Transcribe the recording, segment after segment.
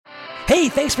Hey,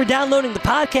 thanks for downloading the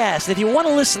podcast. If you want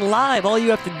to listen live, all you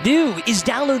have to do is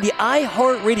download the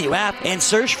iHeartRadio app and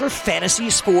search for Fantasy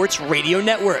Sports Radio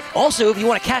Network. Also, if you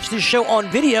want to catch this show on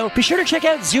video, be sure to check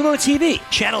out Zumo TV,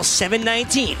 channel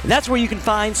 719. That's where you can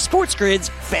find Sports Grid's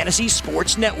Fantasy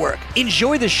Sports Network.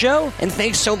 Enjoy the show, and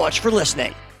thanks so much for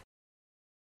listening.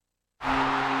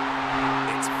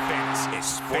 It's Fantasy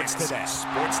Sports Today.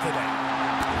 Sports Today.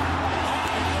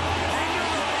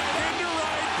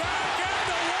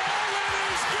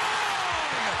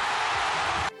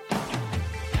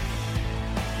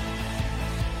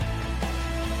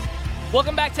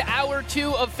 Welcome back to Hour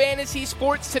 2 of Fantasy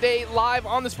Sports Today, live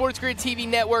on the Sports Grid TV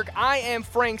network. I am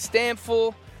Frank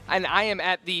Stamfel, and I am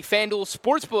at the FanDuel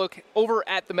Sportsbook over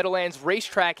at the Meadowlands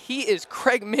Racetrack. He is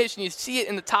Craig Mish, and you see it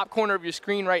in the top corner of your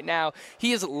screen right now.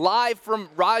 He is live from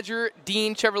Roger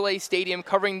Dean Chevrolet Stadium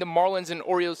covering the Marlins and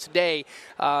Orioles today.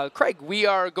 Craig, we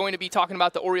are going to be talking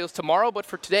about the Orioles tomorrow, but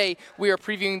for today, we are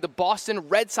previewing the Boston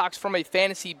Red Sox from a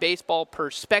fantasy baseball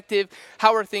perspective.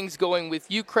 How are things going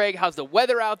with you, Craig? How's the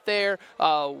weather out there?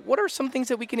 What are some things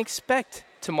that we can expect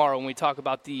tomorrow when we talk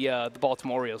about the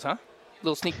Baltimore Orioles, huh?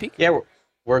 Little sneak peek? Yeah,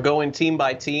 we're going team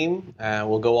by team.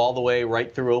 We'll go all the way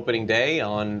right through opening day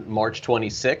on March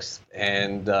 26th.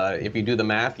 And if you do the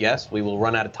math, yes, we will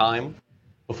run out of time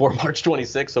before March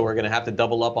 26th. So we're going to have to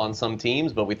double up on some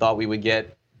teams. But we thought we would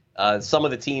get some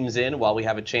of the teams in while we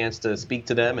have a chance to speak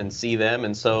to them and see them.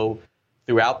 And so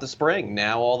throughout the spring,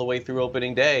 now all the way through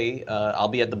opening day, I'll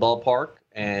be at the ballpark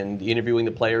and interviewing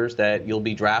the players that you'll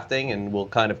be drafting. And we'll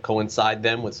kind of coincide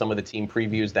them with some of the team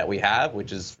previews that we have,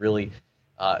 which is really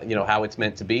how it's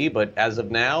meant to be. But as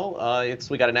of now,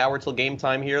 we got an hour till game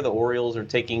time here. The Orioles are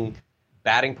taking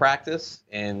batting practice,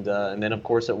 and then of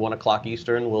course at 1 o'clock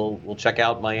Eastern, we'll check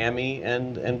out Miami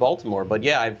and Baltimore. But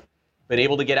yeah, I've been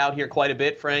able to get out here quite a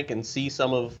bit, Frank, and see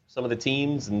some of the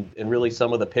teams and really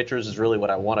some of the pitchers is really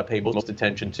what I want to pay most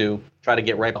attention to. Try to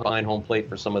get right behind home plate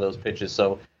for some of those pitches.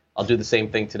 So I'll do the same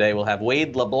thing today. We'll have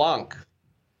Wade LeBlanc,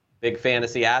 big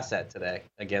fantasy asset today,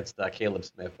 against Caleb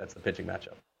Smith. That's the pitching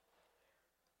matchup.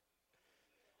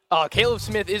 Caleb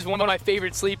Smith is one of my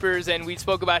favorite sleepers, and we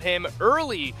spoke about him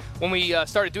early when we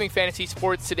started doing Fantasy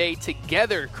Sports Today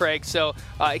together, Craig. So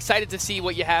excited to see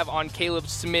what you have on Caleb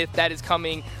Smith. That is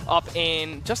coming up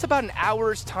in just about an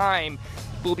hour's time.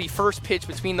 Will be first pitch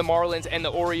between the Marlins and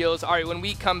the Orioles. All right, when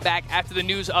we come back after the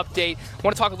news update, I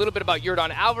want to talk a little bit about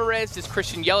Yordan Alvarez, this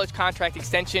Christian Yelich contract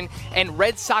extension, and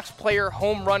Red Sox player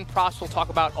home run props. We'll talk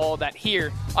about all of that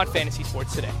here on Fantasy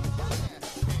Sports Today.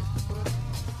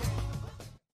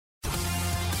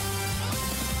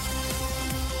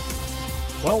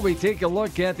 Well, we take a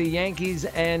look at the Yankees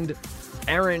and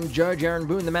Aaron Judge. Aaron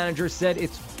Boone, the manager, said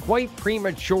it's quite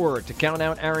premature to count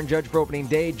out Aaron Judge for opening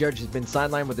day. Judge has been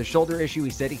sidelined with a shoulder issue.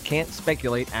 He said he can't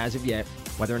speculate as of yet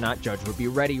whether or not Judge would be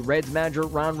ready. Reds manager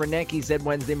Ron Reinecke said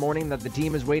Wednesday morning that the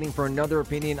team is waiting for another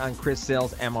opinion on Chris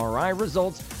Sale's MRI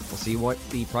results. We'll see what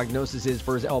the prognosis is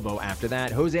for his elbow after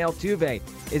that. Jose Altuve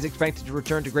is expected to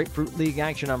return to Grapefruit League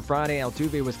action on Friday.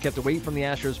 Altuve was kept away from the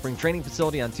Astros spring training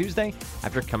facility on Tuesday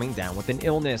after coming down with an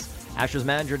illness. Astros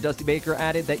manager Dusty Baker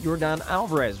added that Yordan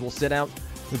Alvarez will sit out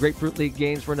the Grapefruit League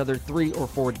games for another 3 or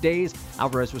 4 days.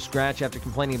 Alvarez was scratched after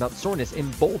complaining about soreness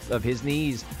in both of his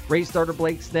knees. Rays starter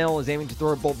Blake Snell is aiming to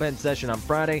throw a bullpen session on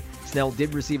Friday. Snell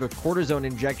did receive a cortisone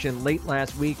injection late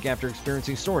last week after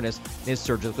experiencing soreness in his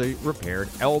surgically repaired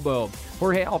elbow.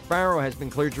 Jorge Alfaro has been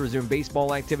cleared to resume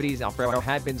baseball activities. Alfaro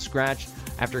had been scratched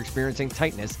after experiencing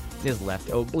tightness in his left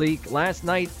oblique. Last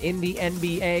night in the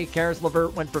NBA, Karis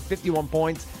LeVert went for 51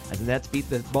 points as the Nets beat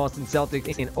the Boston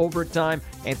Celtics in overtime.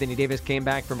 Anthony Davis came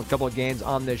back from a couple of games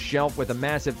on the shelf with a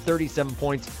massive 37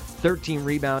 points, 13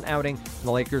 rebound outing, and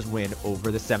the Lakers win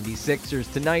over the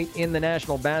 76ers. Tonight in the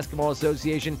National Basketball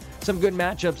Association, some good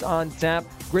matchups on tap.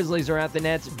 Grizzlies are at the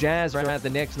Nets, Jazz are at the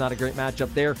Knicks, not a great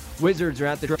matchup there. Wizards are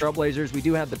at the Trailblazers. We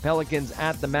do have the Pelicans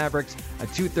at the Mavericks, a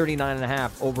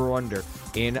 239.5 over-under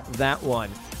in that one.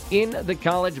 In the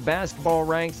college basketball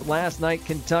ranks, last night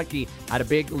Kentucky had a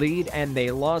big lead and they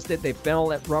lost it. They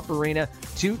fell at Rupp Arena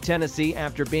to Tennessee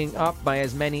after being up by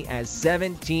as many as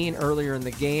 17 earlier in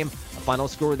the game. The final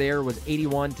score there was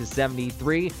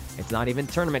 81-73. It's not even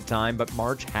tournament time, but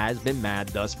March has been mad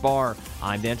thus far.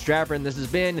 I'm Dan Strafford, and this has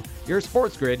been your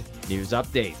Sports Grid News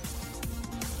Update.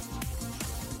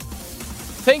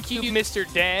 Thank you,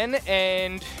 Mr. Dan,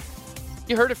 and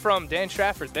you heard it from Dan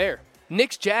Strafford there.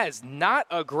 Knicks Jazz, not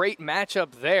a great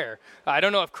matchup there. I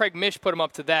don't know if Craig Mish put him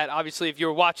up to that. Obviously, if you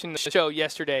were watching the show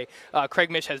yesterday,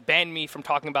 Craig Mish has banned me from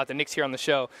talking about the Knicks here on the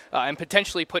show and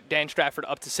potentially put Dan Strafford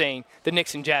up to saying the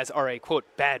Knicks and Jazz are a, quote,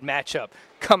 bad matchup.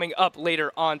 coming up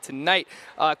later on tonight.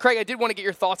 Craig, I did want to get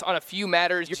your thoughts on a few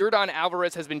matters. Yordan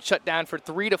Alvarez has been shut down for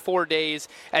 3 to 4 days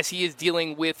as he is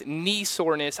dealing with knee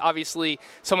soreness. Obviously,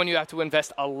 someone you have to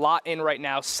invest a lot in right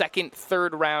now. Second,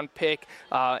 third round pick,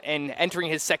 and entering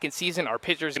his second season. Our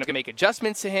pitchers are going to make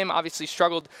adjustments to him. Obviously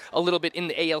struggled a little bit in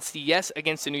the ALCS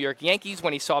against the New York Yankees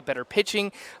when he saw better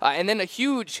pitching. And then a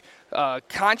huge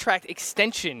contract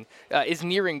extension is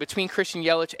nearing between Christian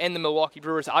Yelich and the Milwaukee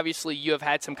Brewers. Obviously, you have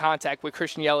had some contact with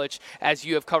Christian Yelich as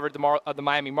you have covered the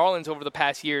Miami Marlins over the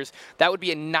past years. That would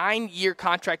be a 9-year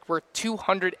contract worth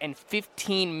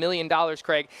 $215 million,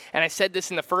 Craig. And I said this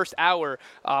in the first hour.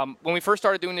 When we first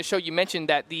started doing the show, you mentioned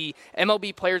that the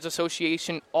MLB Players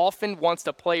Association often wants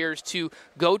the players to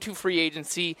go to free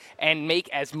agency and make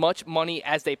as much money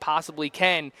as they possibly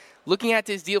can. Looking at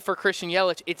this deal for Christian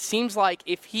Yelich, it seems like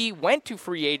if he went to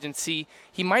free agency,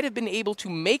 he might have been able to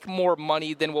make more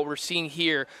money than what we're seeing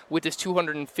here with this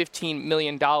 $215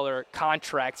 million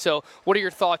contract. So what are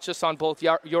your thoughts just on both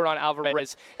Yordan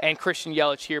Alvarez and Christian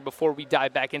Yelich here before we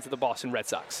dive back into the Boston Red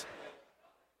Sox?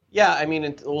 Yeah, I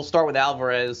mean, we'll start with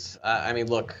Alvarez.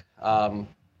 Look,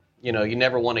 you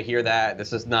never want to hear that.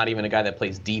 This is not even a guy that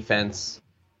plays defense.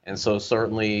 And so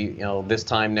certainly, this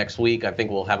time next week, I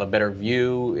think we'll have a better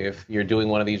view if you're doing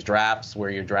one of these drafts where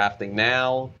you're drafting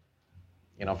now.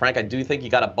 Frank, I do think you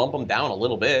got to bump them down a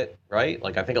little bit, right?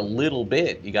 Like, I think a little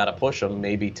bit, you got to push them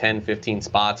maybe 10, 15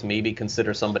 spots, maybe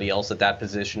consider somebody else at that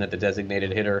position, at the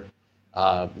designated hitter,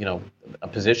 a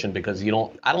position, because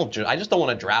I just don't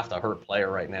want to draft a hurt player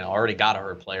right now. I already got a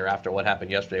hurt player after what happened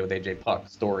yesterday with AJ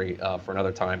Puck's story for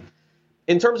another time.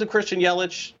 In terms of Christian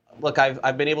Yelich, look,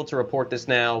 I've been able to report this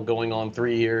now going on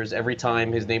 3 years. Every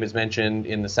time his name is mentioned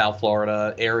in the South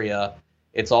Florida area,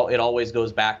 it always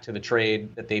goes back to the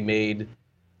trade that they made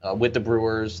with the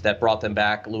Brewers that brought them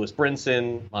back Lewis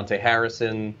Brinson, Monte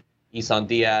Harrison, Isan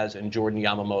Diaz, and Jordan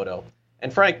Yamamoto.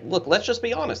 And Frank, look, let's just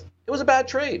be honest. It was a bad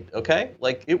trade, okay?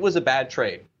 Like, it was a bad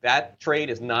trade. That trade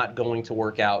is not going to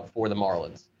work out for the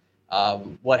Marlins.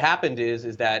 What happened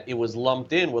is that it was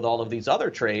lumped in with all of these other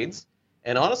trades.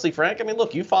 And honestly, Frank,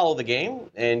 look, you follow the game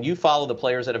and you follow the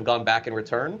players that have gone back in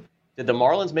return. Did the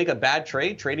Marlins make a bad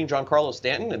trade trading Giancarlo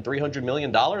Stanton and $300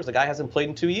 million? The guy hasn't played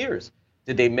in 2 years.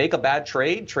 Did they make a bad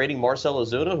trade trading Marcell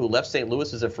Ozuna, who left St.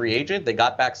 Louis as a free agent? They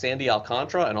got back Sandy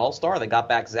Alcantara, an all-star. They got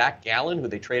back Zach Gallen, who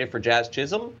they traded for Jazz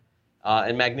Chisholm.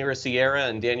 And Magneuris Sierra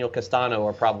and Daniel Castano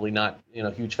are probably not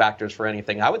huge factors for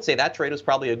anything. I would say that trade was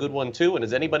probably a good one, too. And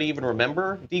does anybody even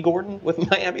remember D. Gordon with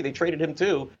Miami? They traded him,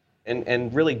 too.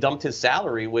 And really dumped his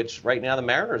salary, which right now the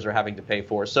Mariners are having to pay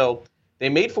for. So they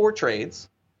made 4 trades.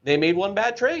 They made one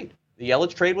bad trade. The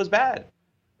Yelich trade was bad.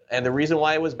 And the reason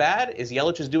why it was bad is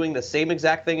Yelich is doing the same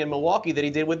exact thing in Milwaukee that he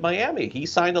did with Miami. He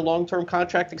signed a long-term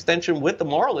contract extension with the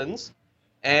Marlins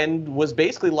and was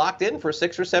basically locked in for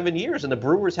 6 or 7 years, and the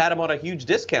Brewers had him on a huge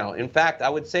discount. In fact, I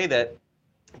would say that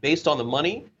based on the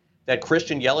money that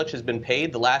Christian Yelich has been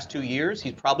paid the last 2 years,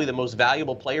 he's probably the most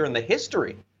valuable player in the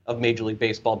history of Major League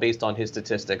Baseball based on his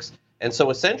statistics. And so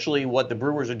essentially what the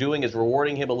Brewers are doing is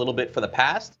rewarding him a little bit for the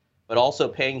past, but also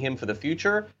paying him for the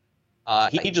future.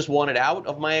 He just wanted out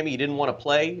of Miami. He didn't want to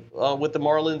play with the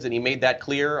Marlins, and he made that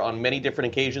clear on many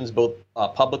different occasions, both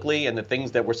publicly, and the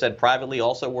things that were said privately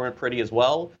also weren't pretty as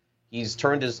well. He's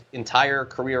turned his entire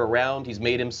career around. He's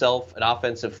made himself an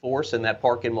offensive force in that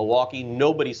park in Milwaukee.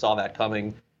 Nobody saw that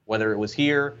coming, whether it was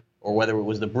here or whether it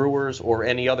was the Brewers or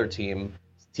any other team.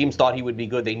 Teams thought he would be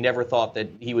good. They never thought that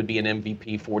he would be an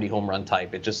MVP 40 home run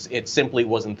type. It simply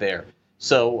wasn't there.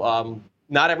 So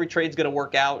not every trade's going to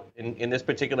work out in this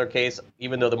particular case,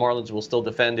 even though the Marlins will still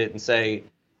defend it and say,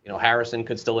 Harrison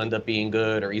could still end up being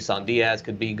good, or Isan Diaz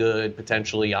could be good,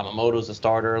 potentially Yamamoto's a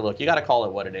starter. Look, you got to call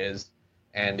it what it is.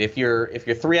 And if you're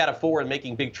 3 out of 4 and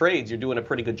making big trades, you're doing a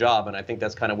pretty good job. And I think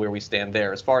that's kind of where we stand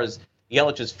there. As far as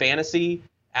Yelich's fantasy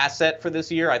asset for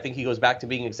this year, I think he goes back to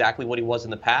being exactly what he was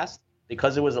in the past.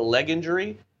 Because it was a leg injury,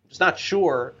 I'm just not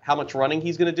sure how much running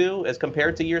he's going to do as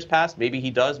compared to years past. Maybe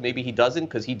he does, maybe he doesn't,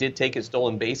 because he did take his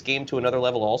stolen base game to another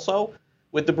level also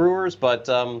with the Brewers. But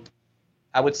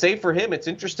I would say for him, it's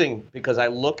interesting because I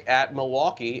look at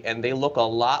Milwaukee and they look a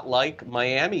lot like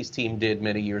Miami's team did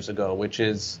many years ago, which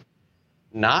is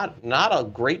not a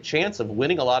great chance of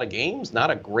winning a lot of games, not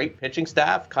a great pitching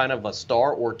staff, kind of a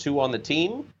star or two on the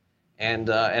team.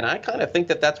 And I kind of think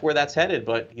that that's where that's headed.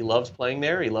 But he loves playing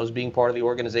there. He loves being part of the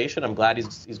organization. I'm glad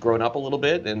he's grown up a little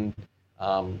bit. And,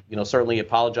 certainly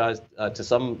apologized to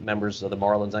some members of the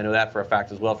Marlins. I know that for a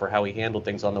fact as well for how he handled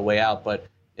things on the way out. But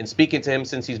in speaking to him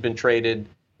since he's been traded,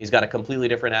 he's got a completely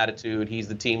different attitude. He's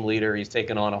the team leader. He's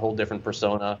taken on a whole different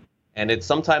persona. And it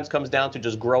sometimes comes down to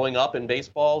just growing up in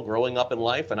baseball, growing up in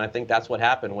life, and I think that's what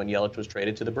happened when Yelich was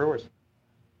traded to the Brewers.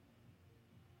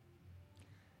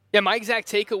 Yeah, my exact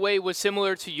takeaway was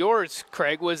similar to yours,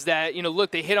 Craig, was that,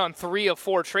 look, they hit on 3 of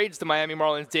 4 trades the Miami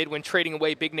Marlins did when trading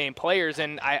away big-name players,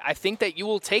 and I think that you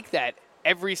will take that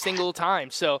every single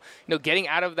time. So, getting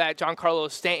out of that Giancarlo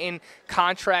Stanton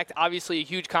contract, obviously a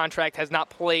huge contract, has not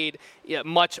played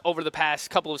much over the past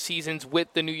couple of seasons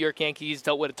with the New York Yankees,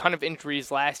 dealt with a ton of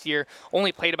injuries last year,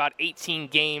 only played about 18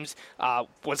 games,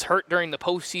 was hurt during the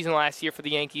postseason last year for the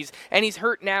Yankees, and he's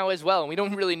hurt now as well. And we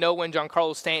don't really know when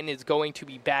Giancarlo Stanton is going to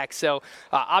be back. So,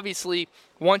 obviously,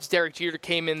 once Derek Jeter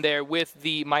came in there with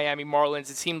the Miami Marlins,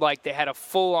 it seemed like they had a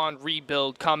full-on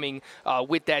rebuild coming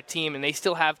with that team, and they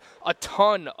still have a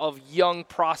ton of young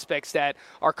prospects that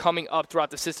are coming up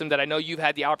throughout the system that I know you've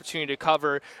had the opportunity to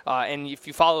cover. And if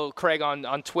you follow Craig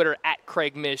on Twitter,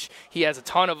 @CraigMish, he has a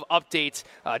ton of updates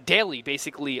daily,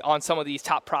 basically, on some of these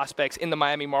top prospects in the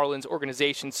Miami Marlins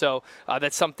organization. So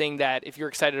that's something that if you're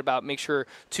excited about, make sure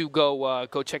to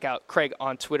go check out Craig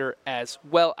on Twitter as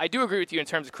well. I do agree with you in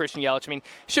terms of Christian Yelich. I mean,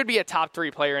 should be a top 3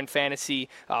 player in fantasy.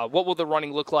 What will the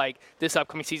running look like this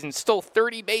upcoming season? Stole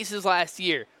 30 bases last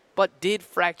year, but did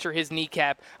fracture his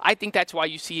kneecap. I think that's why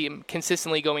you see him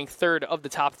consistently going 3rd of the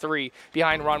top 3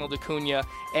 behind Ronald Acuna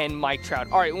and Mike Trout.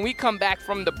 All right, when we come back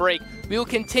from the break, we will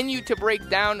continue to break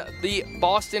down the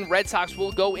Boston Red Sox.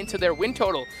 We'll go into their win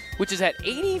total, which is at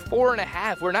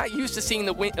 84.5. We're not used to seeing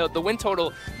the win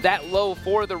total that low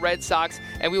for the Red Sox,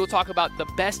 and we will talk about the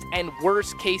best and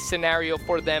worst case scenario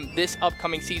for them this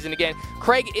upcoming season. Again,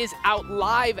 Craig is out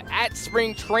live at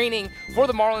spring training for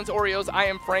the Marlins Orioles. I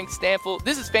am Frank Stanfield.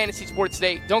 This is Fantasy Sports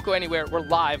Today. Don't go anywhere. We're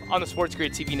live on the Sports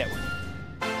Grid TV network.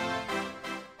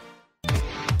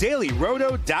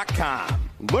 DailyRoto.com.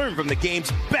 Learn from the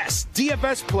game's best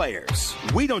DFS players.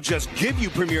 We don't just give you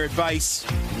premier advice,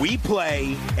 we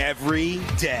play every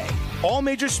day. All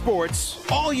major sports,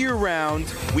 all year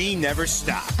round, we never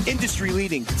stop.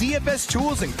 Industry-leading DFS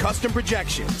tools and custom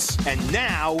projections. And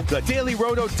now, the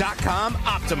DailyRoto.com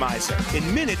Optimizer.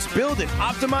 In minutes, build and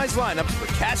optimize lineups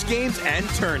for cash games and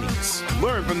tourneys.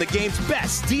 Learn from the game's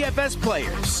best DFS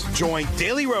players. Join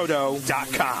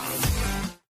DailyRoto.com.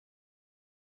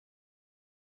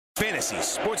 Fantasy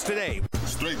Sports Today.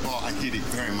 Straight ball, I get it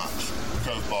very much.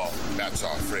 Curveball, that's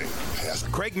our friend.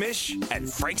 Craig Mish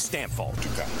and Frank Stanfield. You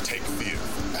gotta take fear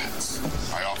from bats.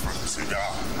 I offer a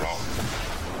cigar and roll.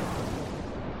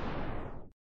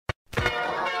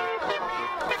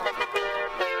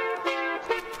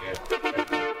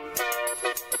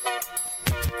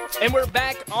 And we're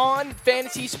back on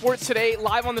Fantasy Sports Today,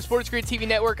 live on the Sports Grid TV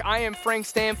network. I am Frank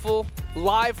Stanfield,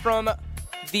 live from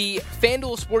the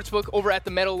FanDuel Sportsbook over at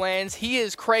the Meadowlands. He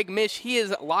is Craig Mish. He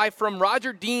is live from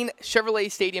Roger Dean Chevrolet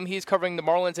Stadium. He is covering the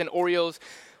Marlins and Orioles.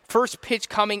 First pitch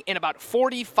coming in about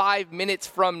 45 minutes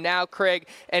from now, Craig.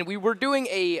 And we were doing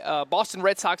a Boston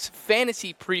Red Sox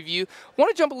fantasy preview. I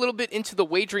want to jump a little bit into the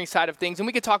wagering side of things, and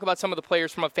we could talk about some of the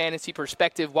players from a fantasy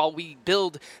perspective while we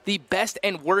build the best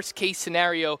and worst case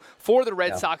scenario for the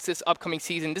Red Sox this upcoming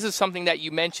season. This is something that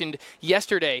you mentioned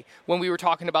yesterday when we were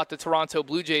talking about the Toronto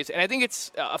Blue Jays, and I think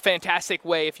it's a fantastic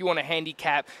way if you want to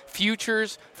handicap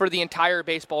futures for the entire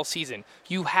baseball season.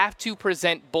 You have to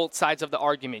present both sides of the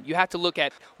argument. You have to look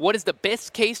at what is the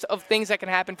best case of things that can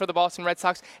happen for the Boston Red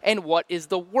Sox and what is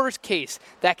the worst case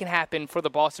that can happen for the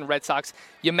Boston Red Sox.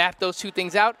 You map those two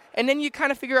things out, and then you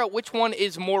kind of figure out which one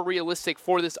is more realistic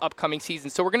for this upcoming season.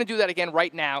 So we're going to do that again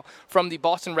right now from the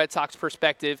Boston Red Sox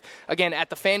perspective. Again, at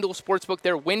the FanDuel Sportsbook,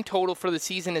 their win total for the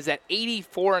season is at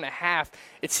 84.5.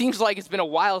 It seems like it's been a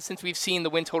while since we've seen the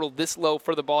win total this low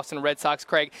for the Boston Red Sox,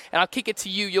 Craig. And I'll kick it to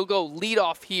you. You'll go lead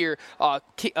off here,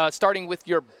 starting with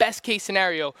your best case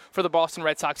scenario for the Boston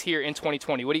Red Sox here in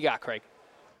 2020. What do you got, Craig?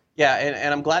 Yeah,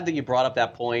 and I'm glad that you brought up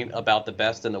that point about the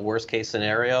best and the worst case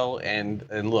scenario. And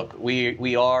look,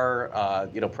 we are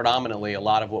predominantly a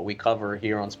lot of what we cover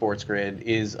here on Sports Grid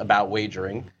is about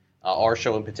wagering. Our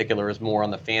show in particular is more on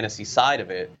the fantasy side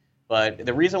of it. But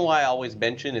the reason why I always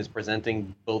mention is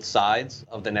presenting both sides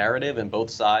of the narrative and both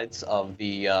sides of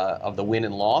the win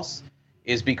and loss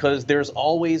is because there's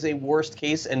always a worst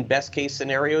case and best case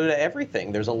scenario to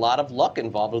everything. There's a lot of luck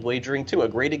involved with wagering too. A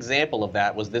great example of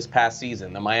that was this past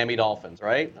season, the Miami Dolphins,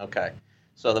 right? Okay.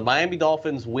 So the Miami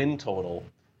Dolphins win total,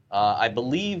 I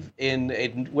believe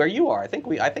in where you are. I think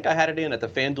I had it in at the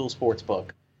FanDuel Sportsbook.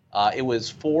 It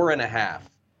was 4.5.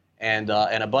 And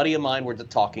a buddy of mine were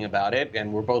talking about it,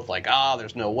 and we're both like,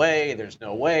 there's no way.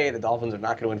 The Dolphins are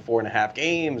not going to win 4.5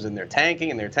 games, and they're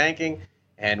tanking.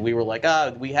 And we were like,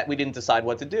 we didn't decide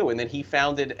what to do. And then he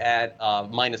found it at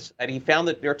he found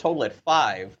their total at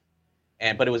 5,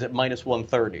 but it was at minus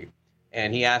 130.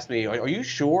 And he asked me, are you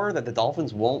sure that the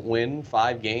Dolphins won't win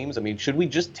 5 games? I mean, should we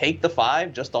just take the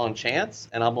 5 just on chance?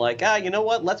 And I'm like, you know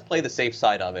what? Let's play the safe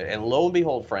side of it. And lo and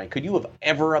behold, Frank, could you have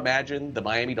ever imagined the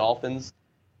Miami Dolphins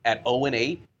at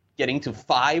 0-8 getting to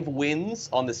 5 wins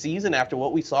on the season after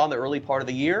what we saw in the early part of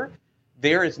the year?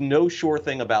 There is no sure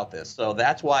thing about this. So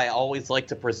that's why I always like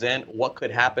to present what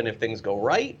could happen if things go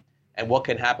right and what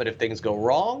can happen if things go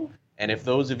wrong. And if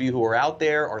those of you who are out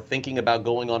there are thinking about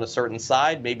going on a certain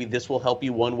side, maybe this will help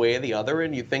you one way or the other,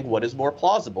 and you think what is more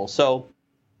plausible. So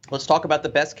let's talk about the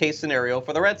best case scenario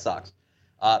for the Red Sox.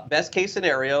 Best case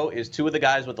scenario is 2 of the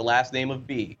guys with the last name of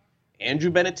B,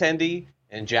 Andrew Benintendi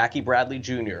and Jackie Bradley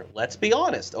Jr. Let's be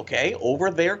honest, okay?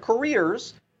 Over their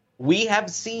careers, we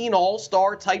have seen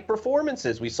all-star type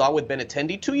performances. We saw with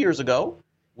Benintendi 2 years ago.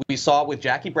 We saw it with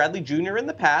Jackie Bradley Jr. in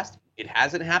the past. It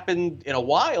hasn't happened in a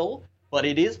while, but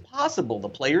it is possible. The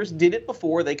players did it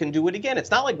before. They can do it again.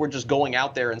 It's not like we're just going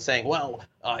out there and saying, well,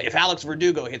 if Alex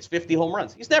Verdugo hits 50 home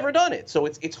runs, he's never done it. So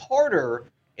it's harder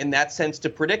in that sense to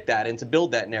predict that and to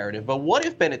build that narrative. But what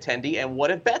if Benintendi and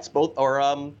what if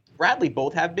Bradley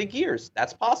both have big years?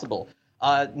 That's possible.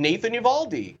 Nathan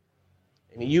Eovaldi.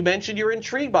 I mean, you mentioned you're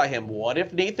intrigued by him. What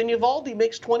if Nathan Eovaldi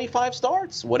makes 25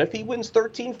 starts? What if he wins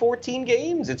 13, 14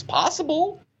 games? It's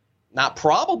possible. Not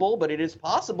probable, but it is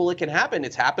possible it can happen.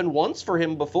 It's happened once for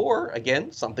him before.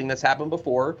 Again, something that's happened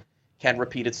before can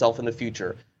repeat itself in the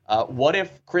future. What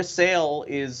if Chris Sale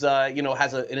is,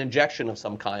 has an injection of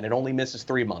some kind and only misses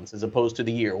 3 months as opposed to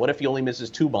the year? What if he only misses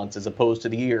 2 months as opposed to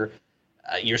the year?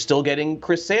 You're still getting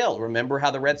Chris Sale. Remember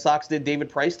how the Red Sox did David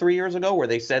Price 3 years ago, where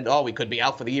they said, we could be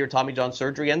out for the year. Tommy John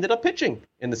surgery, ended up pitching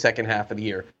in the second half of the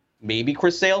year. Maybe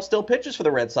Chris Sale still pitches for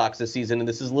the Red Sox this season, and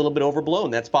this is a little bit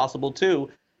overblown. That's possible too.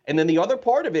 And then the other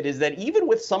part of it is that even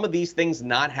with some of these things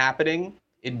not happening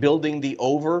in building the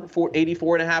over for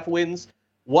 84.5 wins,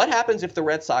 what happens if the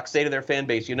Red Sox say to their fan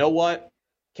base, you know what,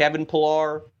 Kevin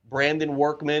Pillar, Brandon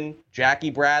Workman,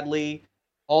 Jackie Bradley,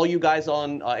 all you guys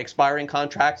on expiring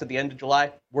contracts at the end of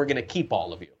July, we're going to keep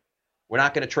all of you. We're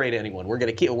not going to trade anyone. We're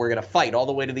going to fight all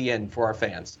the way to the end for our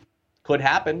fans. Could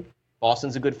happen.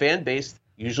 Boston's a good fan base.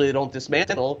 Usually they don't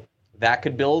dismantle. That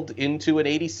could build into an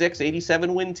 86,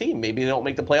 87 win team. Maybe they don't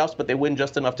make the playoffs, but they win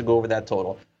just enough to go over that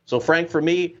total. So, Frank, for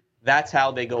me, that's how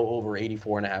they go over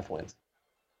 84.5 wins.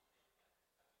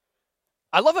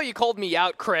 I love how you called me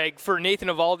out, Craig, for Nathan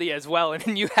Eovaldi as well,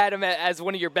 and you had him as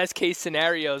one of your best-case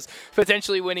scenarios,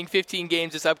 potentially winning 15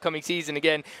 games this upcoming season.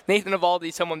 Again, Nathan Eovaldi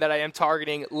is someone that I am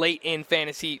targeting late in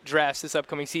fantasy drafts this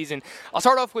upcoming season. I'll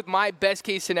start off with my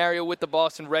best-case scenario with the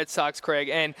Boston Red Sox, Craig,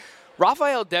 and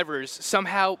Rafael Devers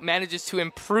somehow manages to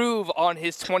improve on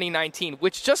his 2019,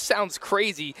 which just sounds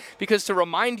crazy because to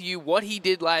remind you what he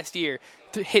did last year,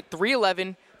 to hit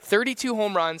 311, 32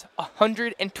 home runs,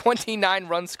 129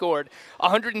 runs scored,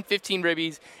 115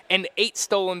 ribbies, and 8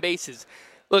 stolen bases.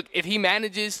 Look, if he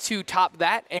manages to top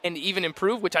that and even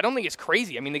improve, which I don't think is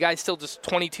crazy. I mean, the guy's still just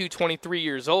 22, 23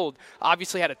 years old.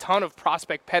 Obviously had a ton of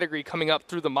prospect pedigree coming up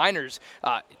through the minors.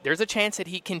 There's a chance that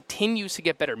he continues to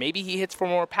get better. Maybe he hits for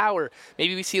more power.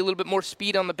 Maybe we see a little bit more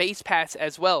speed on the base paths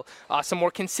as well. Some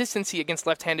more consistency against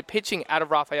left-handed pitching out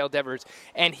of Rafael Devers.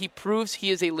 And he proves he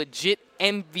is a legit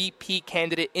MVP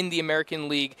candidate in the American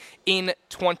League in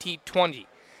 2020.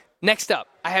 Next up,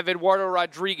 I have Eduardo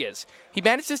Rodriguez. He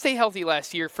managed to stay healthy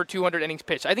last year for 200 innings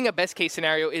pitched. I think a best-case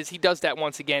scenario is he does that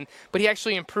once again, but he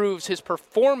actually improves his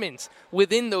performance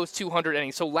within those 200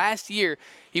 innings. So last year,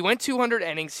 he went 200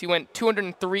 innings. He went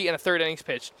 203 and a third innings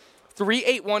pitched,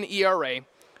 3.81 ERA,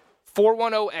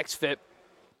 4.10 xFIP.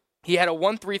 He had a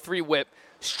 1.33 WHIP,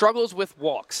 struggles with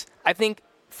walks. I think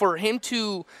for him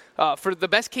to, for the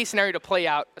best case scenario to play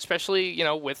out, especially,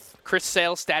 with Chris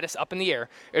Sale's status up in the air,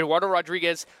 Eduardo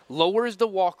Rodriguez lowers the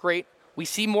walk rate. We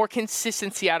see more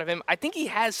consistency out of him. I think he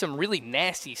has some really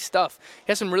nasty stuff. He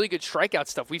has some really good strikeout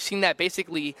stuff. We've seen that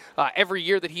basically every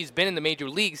year that he's been in the major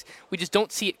leagues. We just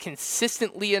don't see it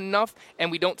consistently enough,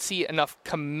 and we don't see enough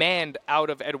command out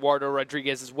of Eduardo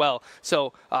Rodriguez as well.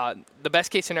 So the best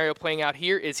case scenario playing out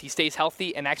here is he stays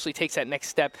healthy and actually takes that next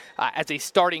step as a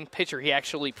starting pitcher. He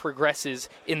actually progresses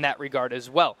in that regard as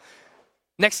well.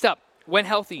 Next up, when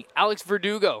healthy, Alex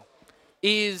Verdugo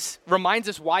reminds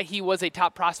us why he was a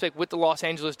top prospect with the Los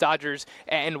Angeles Dodgers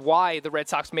and why the Red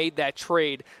Sox made that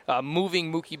trade,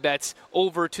 moving Mookie Betts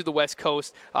over to the West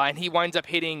Coast. And he winds up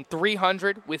hitting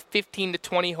 300 with 15 to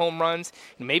 20 home runs.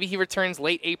 Maybe he returns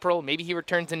late April, maybe he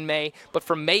returns in May. But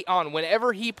from May on,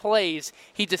 whenever he plays,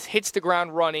 he just hits the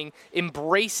ground running,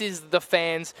 embraces the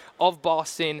fans of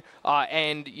Boston,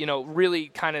 and really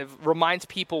kind of reminds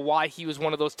people why he was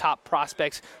one of those top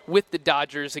prospects with the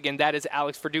Dodgers. Again, that is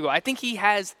Alex Verdugo. I think he he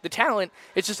has the talent.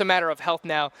 It's just a matter of health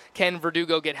now. Can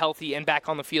Verdugo get healthy and back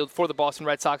on the field for the Boston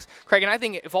Red Sox? Craig, and I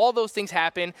think if all those things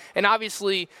happen, and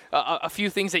obviously a few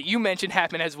things that you mentioned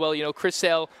happen as well, Chris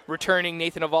Sale returning,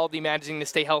 Nathan Eovaldi managing to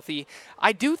stay healthy,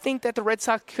 I do think that the Red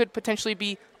Sox could potentially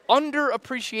be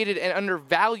underappreciated and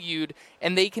undervalued,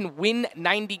 and they can win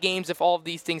 90 games if all of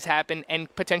these things happen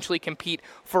and potentially compete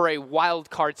for a wild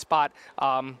card spot.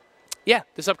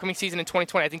 This upcoming season in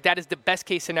 2020. I think that is the best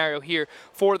case scenario here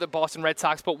for the Boston Red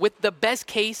Sox. But with the best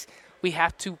case, we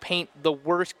have to paint the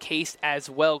worst case as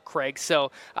well, Craig.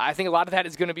 So I think a lot of that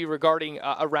is going to be regarding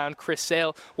around Chris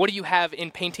Sale. What do you have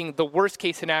in painting the worst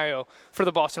case scenario for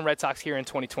the Boston Red Sox here in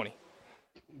 2020?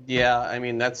 Yeah, I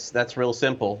mean, that's real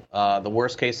simple. The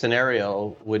worst case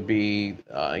scenario would be, in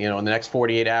the next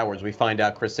 48 hours, we find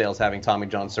out Chris Sale's having Tommy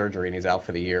John surgery and he's out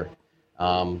for the year.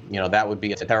 That would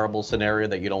be a terrible scenario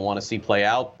that you don't want to see play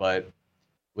out, but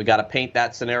we got to paint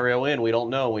that scenario in. We don't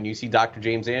know. When you see Dr.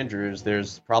 James Andrews,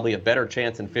 there's probably a better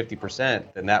chance than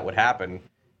 50% than that would happen.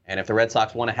 And if the Red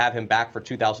Sox want to have him back for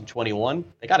 2021,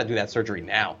 they got to do that surgery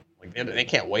now. Like they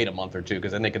can't wait a month or two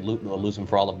because then they could lose him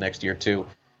for all of next year too.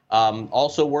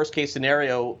 Also, worst case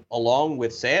scenario, along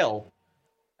with Sale,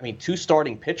 I mean, 2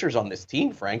 starting pitchers on this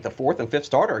team, Frank, the 4th and 5th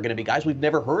starter are going to be guys we've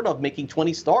never heard of making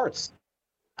 20 starts.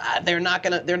 They're not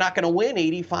gonna win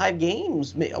 85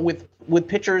 games with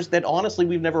pitchers that honestly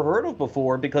we've never heard of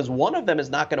before because one of them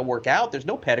is not going to work out. There's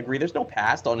no pedigree, there's no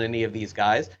past on any of these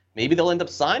guys. Maybe they'll end up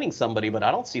signing somebody, but I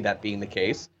don't see that being the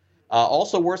case.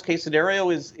 Also, worst case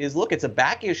scenario is look, it's a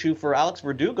back issue for Alex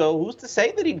Verdugo. Who's to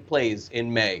say that he plays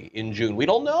in May, in June? We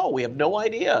don't know. We have no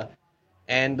idea.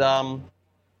 And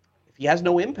if he has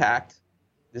no impact,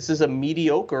 this is a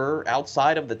mediocre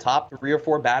outside of the top 3 or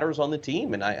 4 batters on the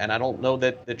team. And I don't know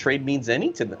that the trade means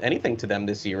anything to them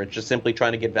this year. It's just simply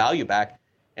trying to get value back.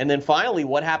 And then finally,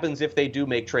 what happens if they do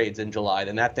make trades in July?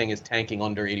 Then that thing is tanking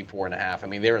under 84.5. I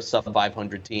mean, they're a sub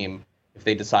 500 team if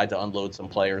they decide to unload some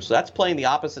players. So that's playing the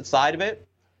opposite side of it.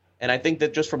 And I think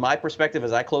that just from my perspective,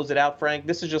 as I close it out, Frank,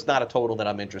 this is just not a total that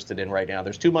I'm interested in right now.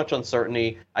 There's too much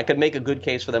uncertainty. I could make a good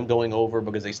case for them going over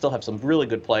because they still have some really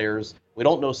good players. We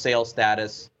don't know sales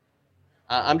status.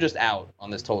 I'm just out on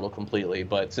this total completely.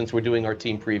 But since we're doing our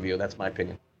team preview, that's my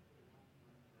opinion.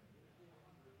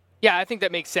 Yeah, I think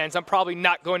that makes sense. I'm probably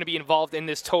not going to be involved in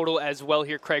this total as well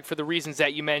here, Craig, for the reasons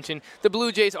that you mentioned. The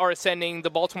Blue Jays are ascending. The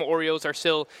Baltimore Orioles are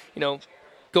still,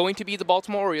 going to be the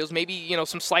Baltimore Orioles. Maybe,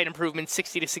 some slight improvements,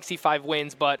 60 to 65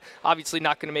 wins, but obviously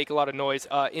not going to make a lot of noise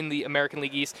in the American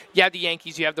League East. You have the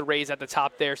Yankees, you have the Rays at the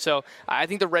top there. So I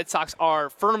think the Red Sox are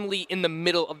firmly in the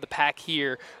middle of the pack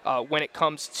here when it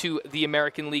comes to the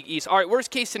American League East. All right,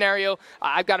 worst case scenario,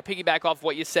 I've got to piggyback off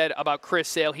what you said about Chris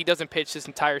Sale. He doesn't pitch this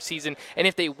entire season. And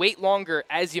if they wait longer,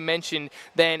 as you mentioned,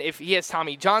 then if he has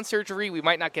Tommy John surgery, we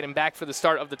might not get him back for the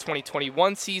start of the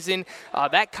 2021 season.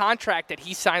 That contract that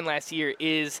he signed last year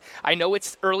I know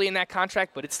it's early in that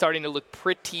contract, but it's starting to look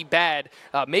pretty bad.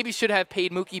 Maybe should have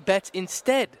paid Mookie Betts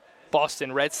instead.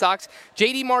 Boston Red Sox.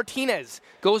 JD Martinez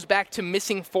goes back to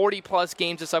missing 40-plus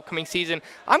games this upcoming season.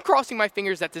 I'm crossing my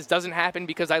fingers that this doesn't happen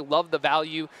because I love the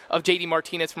value of JD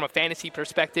Martinez from a fantasy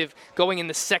perspective going in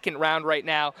the 2nd round right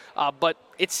now. But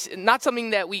it's not something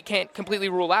that we can't completely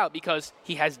rule out because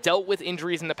he has dealt with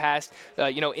injuries in the past.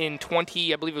 In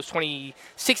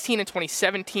 2016 and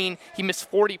 2017, he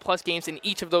missed 40-plus games in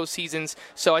each of those seasons.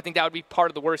 So I think that would be part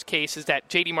of the worst case is that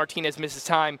JD Martinez misses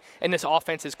time, and this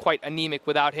offense is quite anemic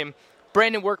without him.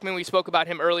 Brandon Workman, we spoke about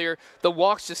him earlier. The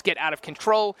walks just get out of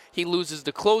control. He loses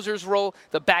the closer's role.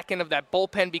 The back end of that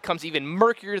bullpen becomes even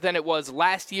murkier than it was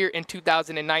last year in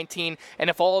 2019. And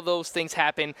if all of those things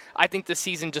happen, I think the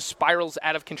season just spirals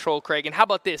out of control, Craig. And how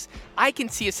about this? I can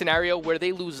see a scenario where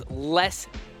they lose less.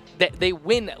 They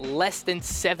win less than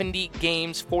 70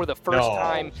 games for the first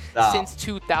time since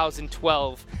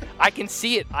 2012. I can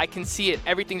see it.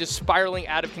 Everything just spiraling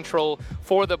out of control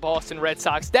for the Boston Red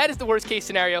Sox. That is the worst case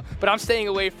scenario, but I'm staying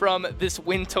away from this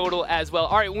win total as well.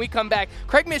 All right, when we come back,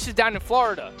 Craig Mish is down in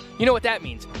Florida. You know what that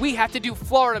means. We have to do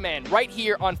Florida Man right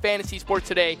here on Fantasy Sports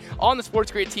Today on the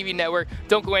Sports Grid TV network.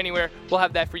 Don't go anywhere. We'll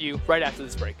have that for you right after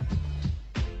this break.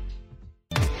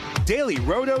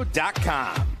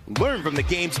 DailyRoto.com. Learn from the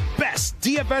game's best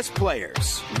DFS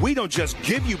players. We don't just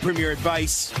give you premier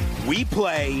advice, we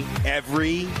play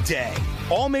every day.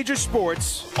 All major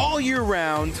sports, all year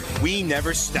round, we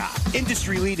never stop.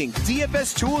 Industry-leading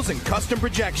DFS tools and custom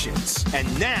projections. And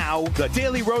now, the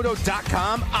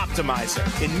DailyRoto.com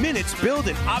Optimizer. In minutes, build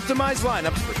and optimize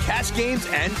lineups for cash games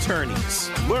and tourneys.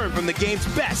 Learn from the game's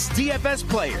best DFS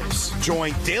players.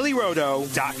 Join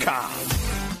DailyRoto.com.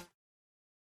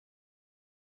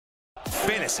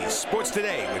 Fantasy Fantasy Sports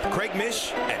Today with Craig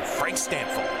Mish and Frank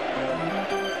Stanfield.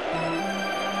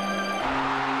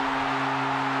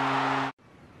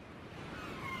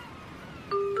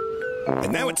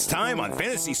 And now it's time on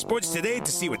Fantasy Sports Today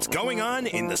to see what's going on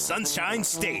in the Sunshine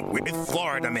State with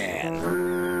Florida Man.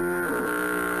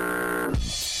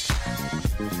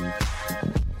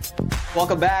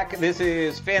 Welcome back. This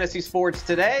is Fantasy Sports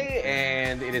Today,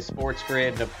 and it is Sports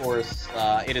Grid, and of course,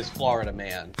 it is Florida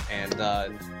Man.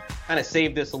 And kind of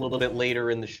save this a little bit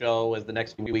later in the show, as the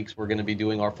next few weeks we're going to be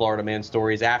doing our Florida Man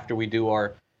stories after we do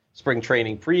our spring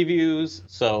training previews.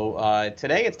 So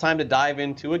today it's time to dive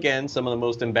into, again, some of the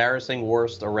most embarrassing,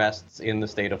 worst arrests in the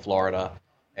state of Florida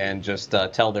and just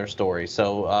tell their story.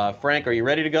 So, Frank, are you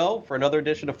ready to go for another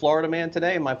edition of Florida Man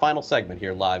today? My final segment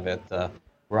here live at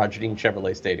Roger Dean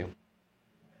Chevrolet Stadium.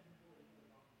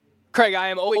 Craig, I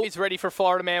am always ready for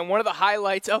Florida Man. One of the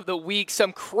highlights of the week,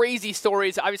 some crazy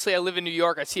stories. Obviously, I live in New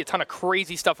York. I see a ton of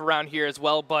crazy stuff around here as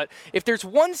well. But if there's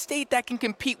one state that can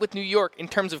compete with New York in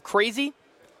terms of crazy,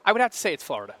 I would have to say it's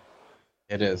Florida.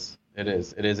 It is. It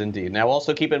is indeed. Now,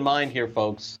 also keep in mind here,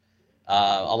 folks,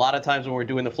 a lot of times when we're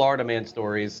doing the Florida Man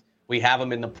stories, we have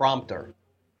them in the prompter.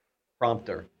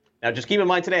 Now, just keep in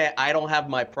mind today, I don't have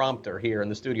my prompter here in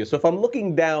the studio. So if I'm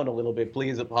looking down a little bit,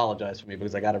 please apologize for me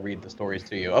because I got to read the stories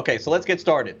to you. Okay, so let's get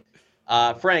started.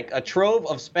 Frank, a trove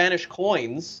of Spanish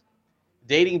coins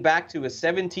dating back to a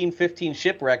 1715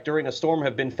 shipwreck during a storm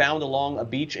have been found along a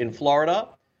beach in Florida.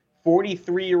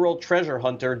 43-year-old treasure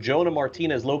hunter Jonah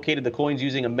Martinez located the coins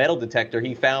using a metal detector.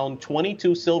 He found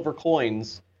 22 silver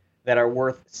coins that are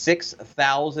worth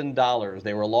 $6,000.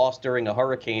 They were lost during a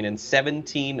hurricane in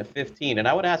 1715. And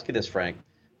I would ask you this, Frank.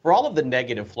 For all of the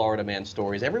negative Florida Man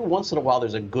stories, every once in a while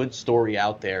there's a good story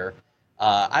out there.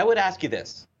 I would ask you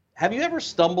this. Have you ever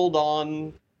stumbled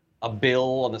on a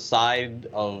bill on the side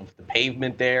of the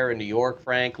pavement there in New York,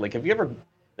 Frank? Like, have you ever,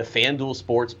 the FanDuel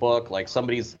Sportsbook, like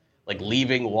somebody's like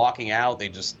leaving, walking out, they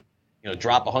just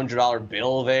drop a $100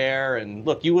 bill there. And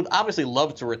look, you would obviously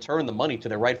love to return the money to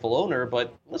their rightful owner,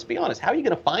 but let's be honest, how are you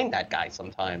going to find that guy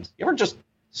sometimes? You ever just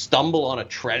stumble on a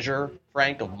treasure,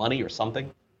 Frank, of money or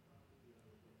something?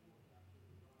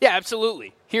 Yeah,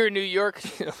 absolutely. Here in New York,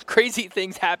 crazy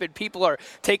things happen. People are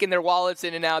taking their wallets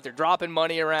in and out. They're dropping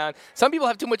money around. Some people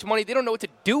have too much money. They don't know what to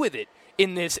do with it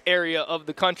in this area of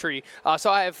the country. So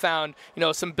I have found,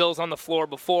 some bills on the floor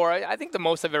before. I think the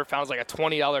most I've ever found is like a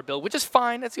 $20 bill, which is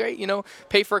fine. That's great.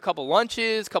 Pay for a couple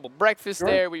lunches, a couple breakfasts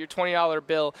there with your $20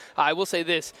 bill. I will say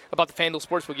this about the FanDuel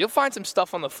Sportsbook. You'll find some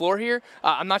stuff on the floor here.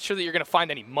 I'm not sure that you're going to find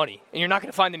any money, and you're not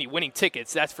going to find any winning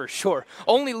tickets. That's for sure.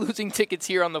 Only losing tickets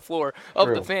here on the floor of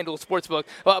the FanDuel Sportsbook.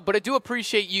 But I do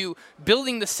appreciate you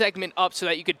building the segment up so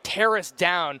that you could tear us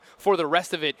down for the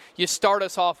rest of it. You start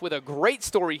us off with a great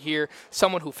story here.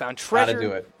 Someone who found treasure,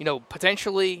 do it.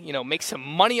 Potentially, make some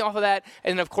money off of that.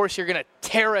 And then, of course, you're going to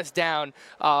tear us down,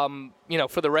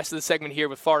 for the rest of the segment here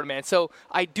with Florida Man. So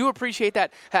I do appreciate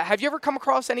that. Have you ever come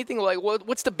across anything like,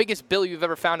 what's the biggest bill you've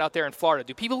ever found out there in Florida?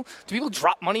 Do people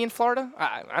drop money in Florida?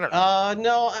 I don't know.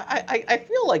 No, I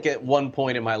feel like at one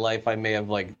point in my life I may have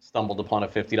stumbled upon a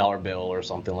 $50 bill or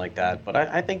something like that. But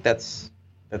I think that's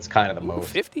kind of the most.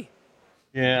 50?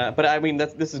 Yeah, but I mean,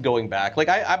 this is going back.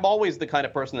 I'm always the kind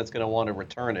of person that's going to want to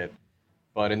return it.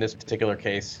 But in this particular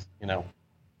case, no,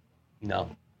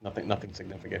 nothing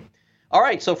significant. All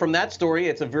right, so from that story,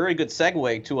 it's a very good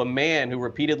segue to a man who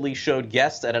repeatedly showed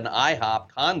guests at an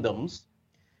IHOP condoms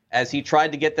as he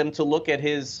tried to get them to look at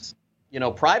his,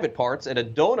 private parts at a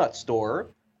donut store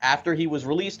after he was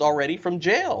released already from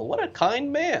jail. What a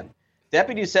kind man.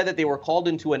 Deputies said that they were called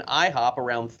into an IHOP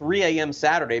around 3 a.m.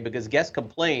 Saturday because guests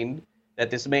complained that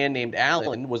this man named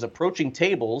Allen was approaching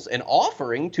tables and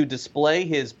offering to display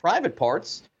his private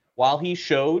parts while he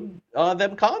showed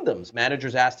them condoms.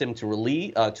 Managers asked him to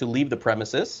leave the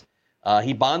premises.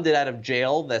 He bonded out of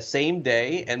jail the same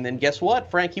day, and then guess what,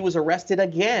 Frank? He was arrested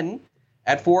again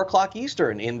at 4 o'clock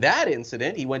Eastern. In that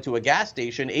incident, he went to a gas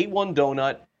station, ate one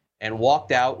donut, and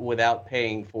walked out without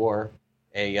paying for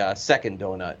a second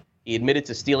donut. He admitted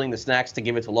to stealing the snacks to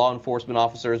give it to law enforcement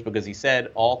officers because he said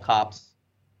all cops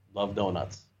love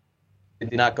donuts. It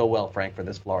did not go well, Frank, for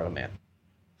this Florida man.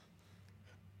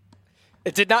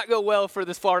 It did not go well for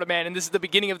this Florida man, and this is the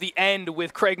beginning of the end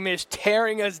with Craig Mish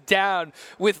tearing us down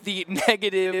with the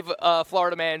negative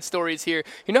Florida man stories here.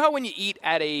 You know how when you eat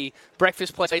at a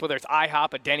breakfast place, whether it's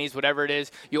IHOP, a Denny's, whatever it is,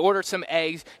 you order some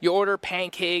eggs, you order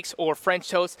pancakes or French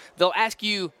toast, they'll ask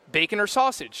you bacon or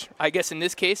sausage. I guess in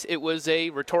this case, it was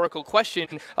a rhetorical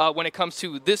question when it comes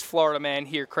to this Florida man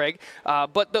here, Craig.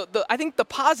 But I think the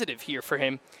positive here for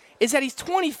him is that he's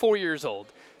 24 years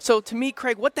old. So to me,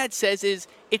 Craig, what that says is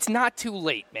it's not too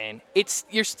late, man.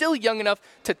 You're still young enough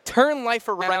to turn life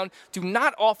around. Do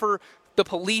not offer the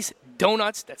police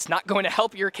donuts. That's not going to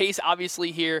help your case,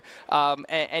 obviously, here.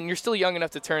 And you're still young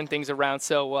enough to turn things around.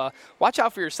 So watch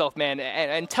out for yourself, man.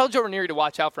 And tell Joe Ranieri to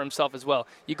watch out for himself as well.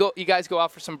 You guys go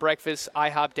out for some breakfast,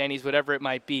 IHOP, Denny's, whatever it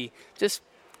might be. Just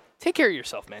take care of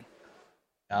yourself, man.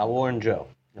 I'll warn Joe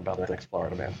about the next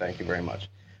Florida man. Thank you very much.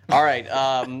 All right.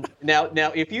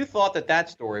 Now, if you thought that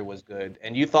story was good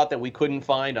and you thought that we couldn't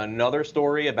find another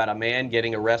story about a man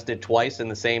getting arrested twice in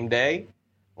the same day,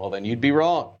 well, then you'd be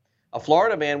wrong. A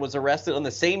Florida man was arrested on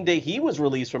the same day he was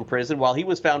released from prison while he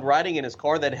was found riding in his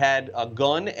car that had a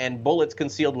gun and bullets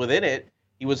concealed within it.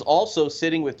 He was also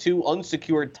sitting with 2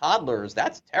 unsecured toddlers.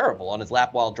 That's terrible, on his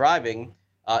lap while driving.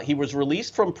 He was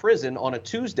released from prison on a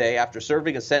Tuesday after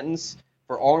serving a sentence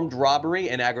for armed robbery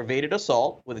and aggravated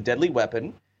assault with a deadly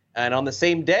weapon. And on the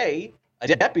same day, a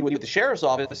deputy with the sheriff's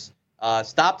office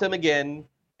stopped him again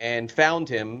and found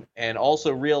him, and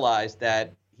also realized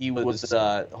that he was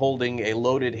holding a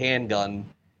loaded handgun,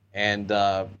 and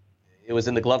it was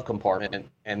in the glove compartment.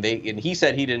 And he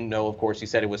said he didn't know. Of course, he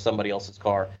said it was somebody else's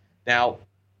car. Now,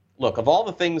 look, of all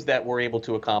the things that we're able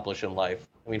to accomplish in life,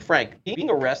 I mean, Frank, being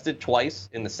arrested twice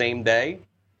in the same day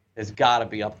has got to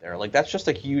be up there. Like, that's just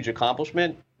a huge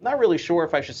accomplishment. I'm not really sure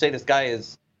if I should say this guy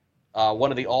is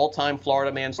one of the all-time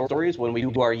Florida man stories when we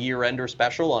do our year-ender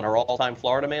special on our all-time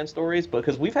Florida man stories,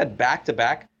 because we've had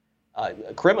back-to-back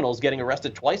criminals getting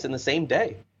arrested twice in the same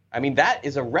day. I mean, that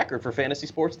is a record for fantasy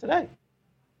sports today.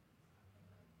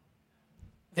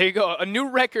 There you go. A new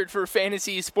record for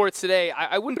fantasy sports today.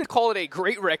 I wouldn't call it a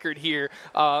great record here.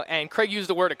 And Craig used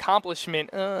the word accomplishment.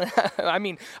 I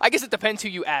mean, I guess it depends who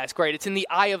you ask, right? It's in the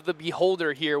eye of the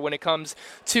beholder here when it comes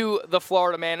to the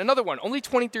Florida man. Another one, only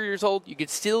 23 years old. You could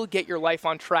still get your life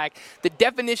on track. The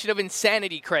definition of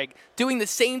insanity, Craig, doing the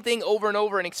same thing over and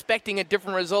over and expecting a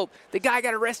different result. The guy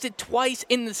got arrested twice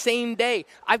in the same day.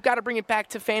 I've got to bring it back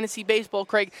to fantasy baseball,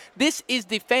 Craig. This is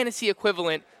the fantasy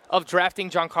equivalent of drafting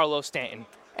Giancarlo Stanton.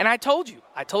 And I told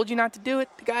you not to do it.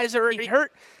 The guy's already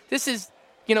hurt. This is,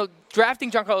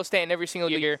 drafting Giancarlo Stanton every single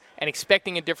year and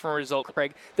expecting a different result,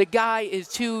 Craig. The guy is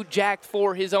too jacked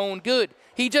for his own good.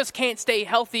 He just can't stay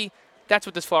healthy. That's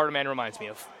what this Florida man reminds me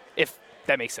of, if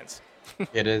that makes sense.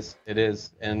 It is.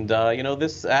 And,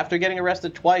 this after getting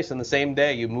arrested twice in the same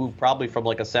day, you move probably from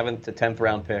like a 7th to 10th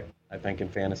round pick, I think, in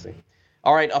fantasy.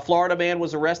 All right, a Florida man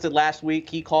was arrested last week.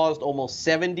 He caused almost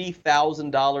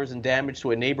 $70,000 in damage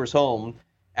to a neighbor's home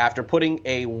after putting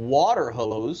a water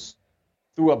hose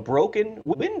through a broken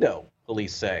window,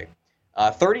 police say. A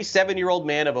 37-year-old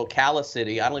man of Ocala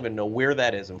City, I don't even know where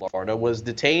that is in Florida, was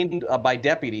detained by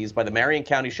deputies by the Marion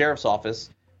County Sheriff's Office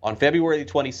on February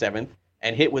 27th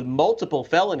and hit with multiple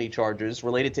felony charges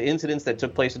related to incidents that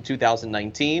took place in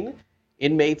 2019.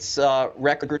 Inmates'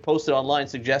 record posted online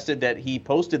suggested that he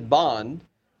posted bond.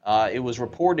 It was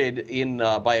reported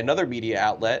by another media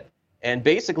outlet. And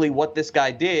basically what this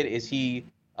guy did is he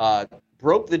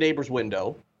broke the neighbor's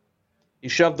window. He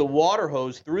shoved the water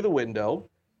hose through the window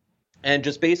and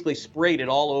just basically sprayed it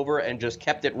all over and just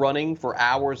kept it running for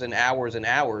hours and hours and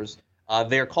hours.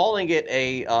 They're calling it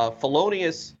a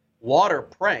felonious water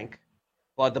prank,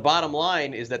 but the bottom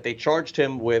line is that they charged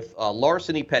him with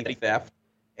larceny, petty theft,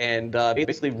 and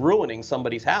basically ruining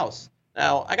somebody's house.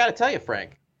 Now, I got to tell you,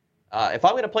 Frank, if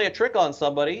I'm going to play a trick on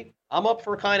somebody, I'm up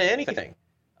for kind of anything.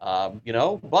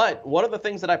 But one of the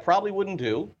things that I probably wouldn't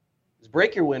do is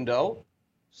break your window,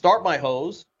 start my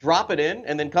hose, drop it in,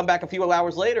 and then come back a few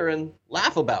hours later and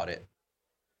laugh about it.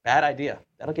 Bad idea.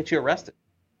 That'll get you arrested.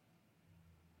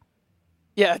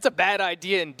 Yeah, that's a bad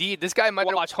idea indeed. This guy might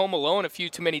have watched Home Alone a few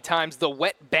too many times. The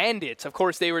Wet Bandits, of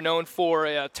course, they were known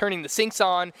for turning the sinks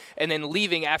on and then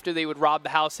leaving after they would rob the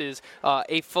houses.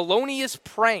 A felonious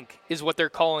prank is what they're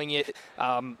calling it.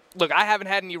 Look, I haven't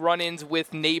had any run-ins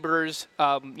with neighbors,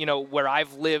 where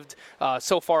I've lived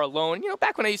so far alone.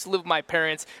 Back when I used to live with my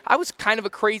parents, I was kind of a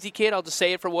crazy kid. I'll just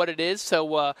say it for what it is.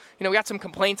 So, we got some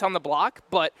complaints on the block.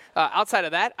 But outside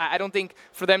of that, I don't think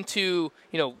for them to,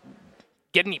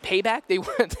 get any payback.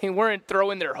 They weren't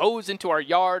throwing their hose into our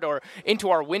yard or into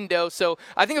our window. So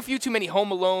I think a few too many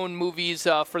Home Alone movies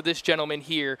for this gentleman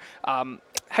here.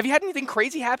 Have you had anything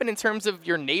crazy happen in terms of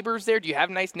your neighbors there? Do you have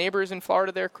nice neighbors in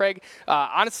Florida there, Craig?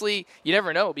 Honestly, you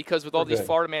never know because with all these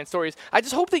Florida man stories, I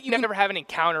just hope that you never have an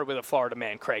encounter with a Florida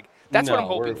man, Craig. That's what I'm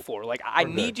hoping for. Like, I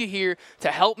need you here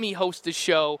to help me host the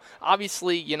show.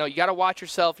 Obviously, you got to watch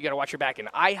yourself. You got to watch your back in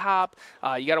IHOP.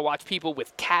 You got to watch people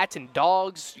with cats and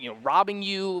dogs, robbing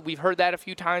you. We've heard that a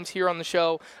few times here on the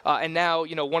show. And now,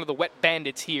 one of the Wet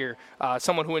Bandits here,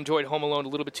 someone who enjoyed Home Alone a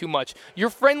little bit too much. You're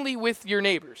friendly with your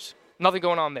neighbors. Nothing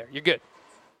going on there. You're good.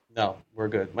 No, we're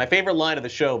good. My favorite line of the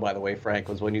show, by the way, Frank,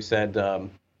 was when you said,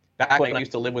 back when I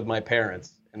used to live with my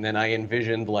parents, and then I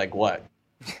envisioned, like, what?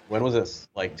 When was this?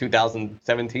 Like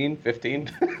 2017,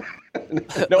 15?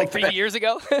 No, like 3 years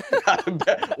ago?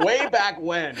 Way back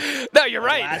when. No, you're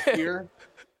right. Last year.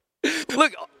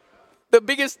 Look,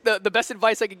 the best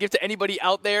advice I could give to anybody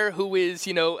out there who is,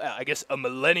 I guess a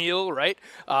millennial, right?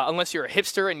 Unless you're a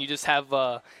hipster and you just have,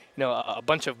 a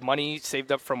bunch of money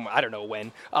saved up from I don't know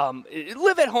when.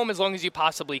 Live at home as long as you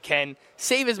possibly can.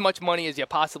 Save as much money as you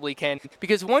possibly can.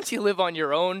 Because once you live on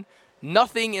your own,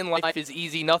 nothing in life is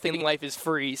easy. Nothing in life is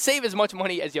free. Save as much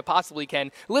money as you possibly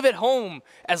can. Live at home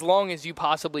as long as you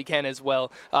possibly can as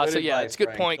well. It's a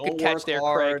good point. Don't good catch there,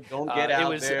 hard, Craig. Don't get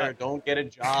out there. Don't get a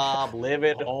job. Live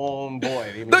at home.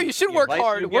 Boy. No, you should work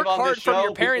hard. Work hard from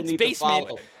your parents'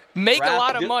 basement. Make a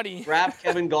lot of money. Draft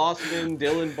Kevin Gossman,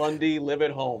 Dylan Bundy, live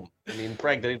at home. I mean,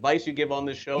 Frank, the advice you give on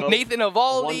this show. Nathan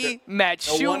Eovaldi, Matt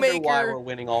Shoemaker. No wonder why we're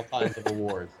winning all kinds of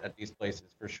awards at these places,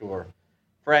 for sure.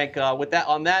 Frank,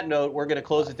 on that note, we're going to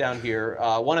close it down here.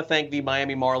 I want to thank the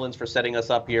Miami Marlins for setting us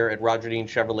up here at Roger Dean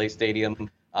Chevrolet Stadium.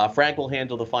 Frank will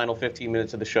handle the final 15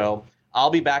 minutes of the show. I'll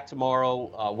be back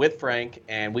tomorrow with Frank,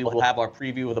 and we will have our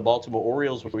preview of the Baltimore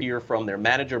Orioles. We'll hear from their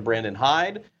manager, Brandon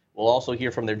Hyde. We'll also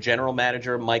hear from their general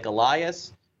manager, Mike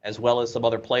Elias, as well as some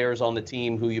other players on the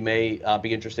team who you may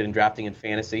be interested in drafting in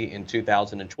fantasy in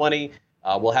 2020.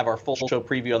 We'll have our full show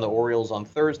preview on the Orioles on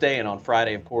Thursday, and on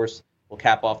Friday, of course, we'll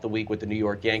cap off the week with the New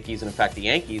York Yankees. And, in fact, the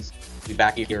Yankees will be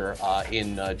back here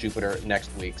in Jupiter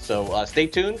next week. So stay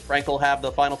tuned. Frank will have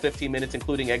the final 15 minutes,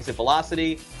 including exit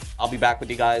velocity. I'll be back with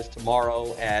you guys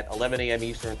tomorrow at 11 a.m.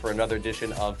 Eastern for another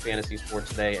edition of Fantasy Sports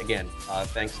Today. Again,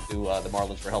 thanks to the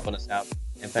Marlins for helping us out.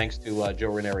 And thanks to Joe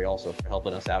Ranieri also for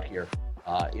helping us out here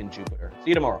in Jupiter. See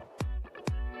you tomorrow.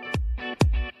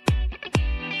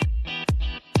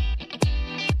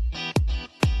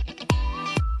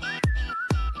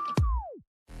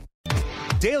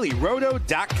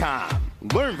 DailyRoto.com.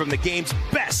 Learn from the game's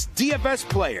best DFS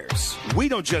players. We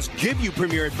don't just give you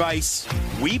premier advice,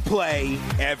 we play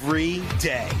every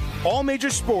day. All major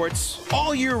sports,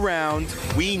 all year round,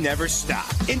 we never stop.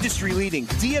 Industry-leading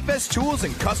DFS tools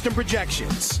and custom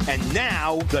projections. And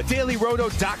now, the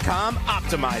DailyRoto.com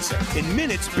Optimizer. In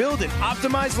minutes, build and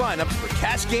optimize lineups for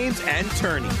cash games and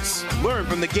tourneys. Learn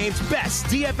from the game's best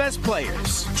DFS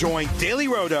players. Join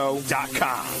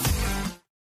DailyRoto.com.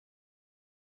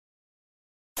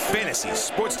 Fantasy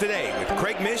Sports Today with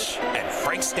Craig Mish and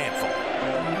Frank Stanfield.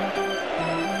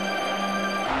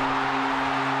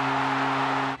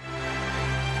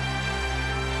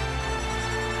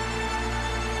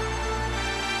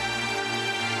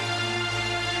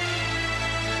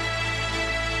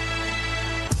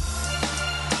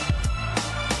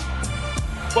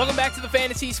 Welcome back to the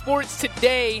Fantasy Sports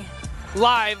Today,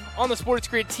 live on the Sports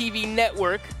Grid TV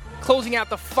network. Closing out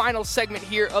the final segment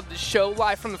here of the show,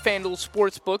 live from the FanDuel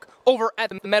Sportsbook over at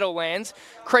the Meadowlands.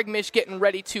 Craig Mish getting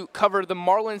ready to cover the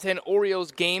Marlins and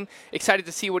Orioles game. Excited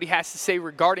to see what he has to say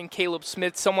regarding Caleb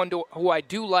Smith, someone who I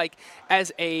do like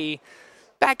as a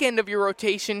back end of your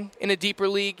rotation in a deeper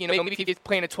league. Maybe if you're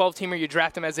playing a 12-teamer, you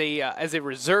draft him as a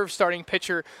reserve starting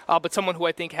pitcher, but someone who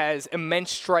I think has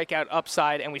immense strikeout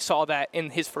upside, and we saw that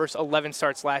in his first 11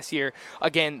 starts last year.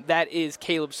 Again, that is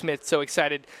Caleb Smith. So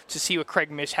excited to see what Craig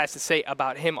Mish has to say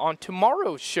about him on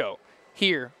tomorrow's show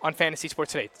here on Fantasy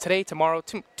Sports Today. Today, tomorrow,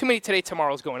 too many today,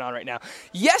 tomorrows going on right now.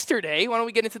 Yesterday, why don't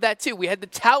we get into that too? We had the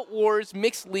Tout Wars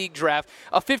Mixed League Draft,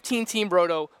 a 15-team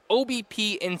roto,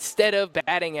 OBP instead of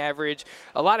batting average.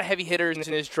 A lot of heavy hitters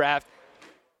in this draft.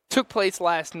 Took place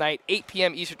last night. 8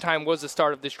 p.m. Eastern Time was the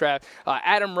start of this draft.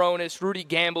 Adam Ronis, Rudy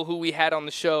Gamble, who we had on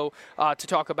the show to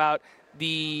talk about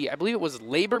I believe it was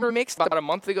Labor Mix about a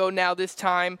month ago now this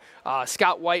time.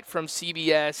 Scott White from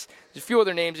CBS. There's a few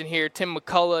other names in here. Tim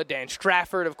McCullough, Dan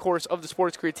Strafford, of course, of the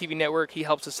Sports Grid TV network. He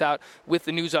helps us out with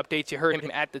the news updates. You heard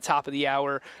him at the top of the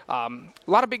hour. A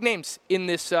lot of big names in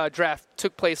this draft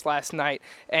took place last night.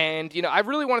 And, I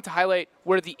really wanted to highlight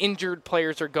where the injured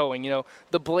players are going.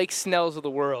 The Blake Snells of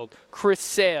the world, Chris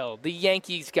Sale, the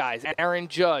Yankees guys, Aaron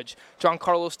Judge,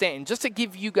 Giancarlo Stanton, just to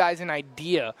give you guys an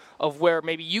idea of where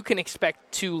maybe you can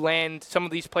expect to land some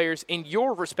of these players in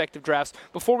your respective drafts.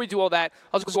 Before we do all that,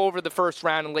 I'll just go over the first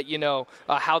round and let you know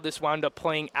how this wound up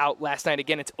playing out last night.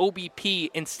 Again, it's OBP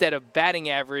instead of batting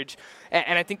average.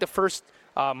 And I think the first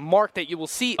mark that you will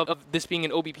see of this being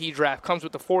an OBP draft comes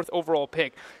with the 4th overall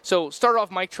pick. So start off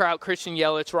Mike Trout, Christian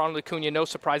Yelich, Ronald Acuna. No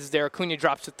surprises there. Acuna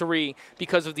drops to 3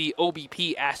 because of the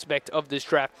OBP aspect of this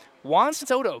draft. Juan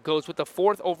Soto goes with the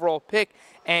 4th overall pick.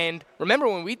 And remember,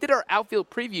 when we did our outfield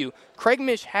preview, Craig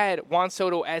Mish had Juan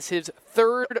Soto as his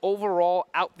 3rd overall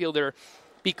outfielder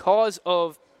because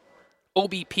of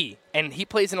OBP, and he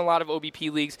plays in a lot of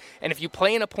OBP leagues. And if you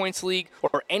play in a points league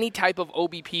or any type of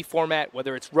OBP format,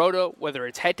 whether it's roto, whether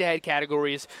it's head-to-head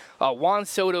categories, Juan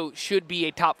Soto should be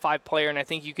a top 5 player, and I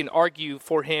think you can argue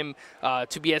for him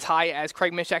to be as high as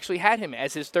Craig Mish actually had him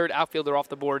as his 3rd outfielder off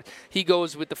the board. He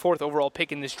goes with the 4th overall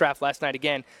pick in this draft last night.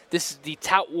 Again, this is the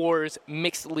Tout Wars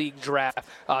Mixed League draft,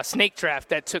 snake draft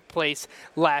that took place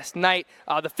last night.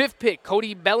 The 5th pick,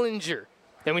 Cody Bellinger.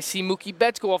 Then we see Mookie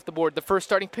Betts go off the board. The first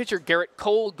starting pitcher, Garrett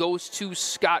Cole, goes to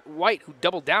Scott White, who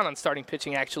doubled down on starting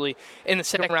pitching, actually, in the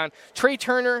 2nd round. Trey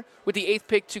Turner with the 8th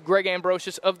pick to Greg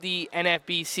Ambrosius of the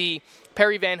NFBC.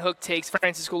 Perry Van Hook takes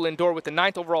Francisco Lindor with the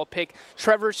 9th overall pick.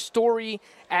 Trevor Story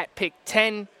at pick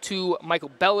 10 to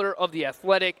Michael Beller of the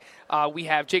Athletic. We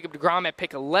have Jacob deGrom at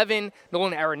pick 11.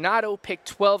 Nolan Arenado, pick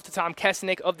 12 to Tom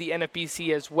Kesenick of the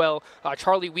NFBC as well.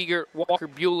 Charlie Weegar, Walker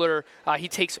Buehler. He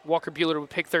takes Walker Buehler with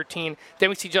pick 13. Then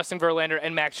we see Justin Verlander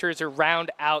and Max Scherzer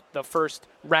round out the first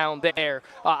round there.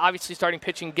 Obviously, starting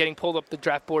pitching getting pulled up the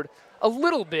draft board a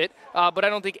little bit, but I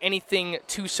don't think anything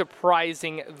too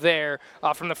surprising there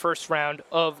from the first round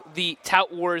of the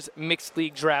Tout Wars Mixed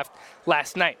League draft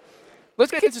last night.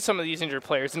 Let's get into some of these injured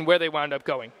players and where they wound up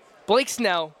going. Blake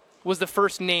Snell was the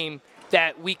first name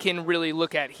that we can really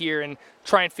look at here and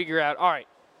try and figure out, all right,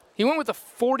 he went with the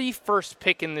 41st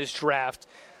pick in this draft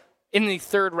in the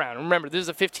 3rd round. Remember, this is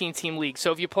a 15-team league,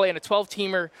 so if you play in a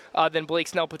 12-teamer, then Blake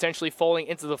Snell potentially falling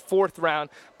into the 4th round.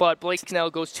 But Blake Snell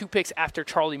goes 2 picks after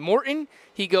Charlie Morton.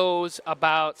 He goes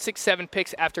about 6-7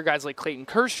 picks after guys like Clayton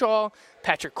Kershaw,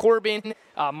 Patrick Corbin,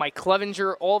 Mike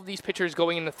Clevenger, all of these pitchers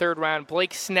going in the 3rd round.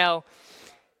 Blake Snell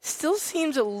still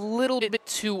seems a little bit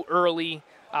too early.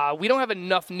 We don't have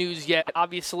enough news yet.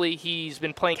 Obviously, he's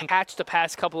been playing catch the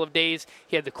past couple of days.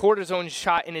 He had the cortisone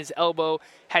shot in his elbow,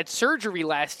 had surgery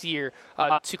last year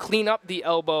to clean up the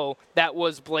elbow. That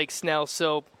was Blake Snell.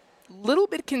 So a little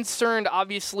bit concerned,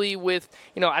 obviously, with,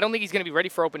 I don't think he's going to be ready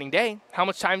for opening day. How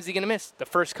much time is he going to miss? The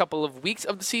first couple of weeks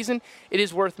of the season? It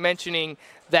is worth mentioning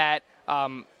that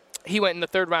he went in the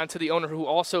 3rd round to the owner who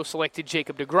also selected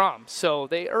Jacob deGrom. So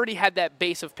they already had that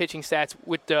base of pitching stats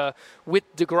with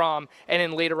deGrom, and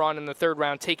then later on in the 3rd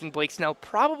round taking Blake Snell,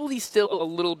 probably still a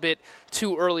little bit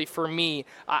too early for me.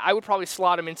 I would probably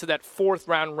slot him into that 4th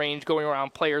round range, going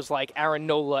around players like Aaron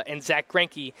Nola and Zach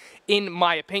Greinke, in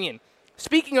my opinion.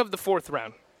 Speaking of the 4th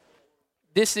round,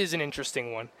 this is an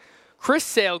interesting one. Chris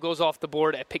Sale goes off the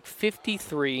board at pick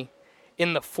 53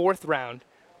 in the 4th round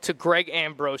to Greg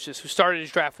Ambrosius, who started his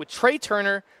draft with Trey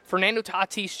Turner, Fernando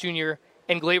Tatis Jr.,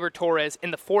 and Gleyber Torres in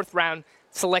the 4th round,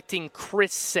 selecting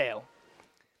Chris Sale.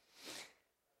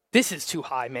 This is too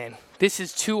high, man. This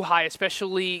is too high,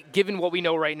 especially given what we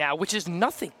know right now, which is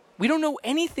nothing. We don't know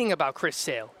anything about Chris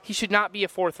Sale. He should not be a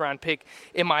 4th round pick,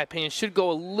 in my opinion. Should go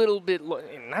a little bit,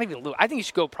 not even a little. I think he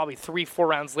should go probably 3-4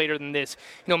 rounds later than this.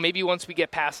 Maybe once we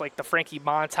get past like the Frankie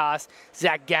Montas,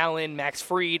 Zach Gallen, Max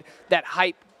Fried, that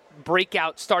hype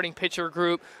breakout starting pitcher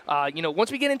group. Once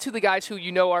we get into the guys who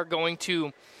are going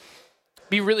to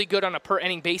be really good on a per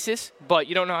inning basis, but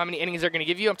you don't know how many innings they're going to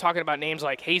give you. I'm talking about names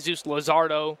like Jesus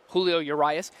Luzardo, Julio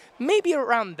Urias. Maybe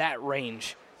around that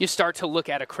range, you start to look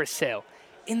at a Chris Sale.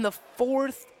 In the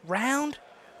 4th round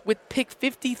with pick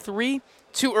 53,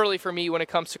 too early for me when it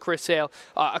comes to Chris Sale.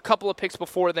 A couple of picks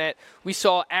before that, we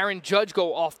saw Aaron Judge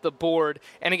go off the board.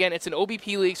 And again, it's an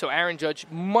OBP league, so Aaron Judge,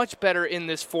 much better in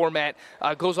this format,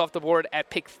 goes off the board at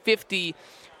pick 50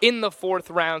 in the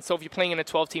 4th round. So if you're playing in a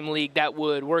 12-team league, that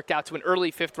would work out to an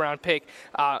early 5th round pick.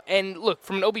 And look,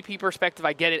 from an OBP perspective,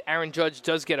 I get it. Aaron Judge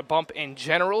does get a bump in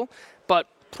general, but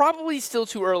probably still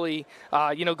too early.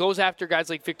 Goes after guys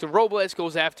like Victor Robles,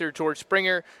 goes after George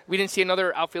Springer. We didn't see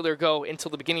another outfielder go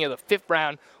until the beginning of the 5th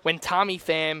round when Tommy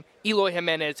Pham, Eloy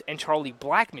Jimenez, and Charlie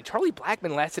Blackmon. Charlie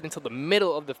Blackmon lasted until the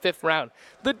middle of the 5th round.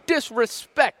 The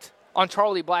disrespect on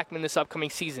Charlie Blackmon this upcoming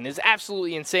season is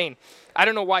absolutely insane. I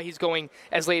don't know why he's going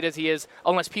as late as he is,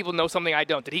 unless people know something I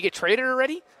don't. Did he get traded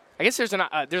already? I guess there's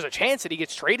a chance that he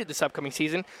gets traded this upcoming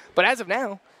season, but as of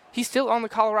now, he's still on the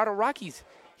Colorado Rockies.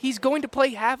 He's going to play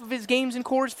half of his games in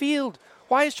Coors Field.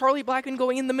 Why is Charlie Blackmon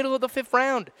going in the middle of the 5th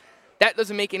round? That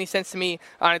doesn't make any sense to me.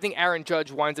 I think Aaron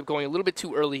Judge winds up going a little bit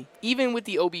too early, even with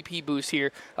the OBP boost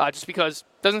here, just because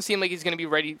it doesn't seem like he's going to be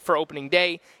ready for opening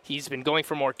day. He's been going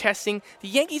for more testing. The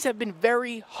Yankees have been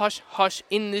very hush-hush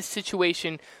in this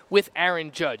situation with Aaron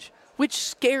Judge, which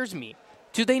scares me.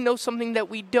 Do they know something that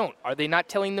we don't? Are they not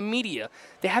telling the media?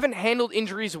 They haven't handled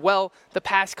injuries well the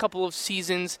past couple of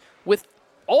seasons with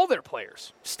all their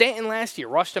players. Stanton last year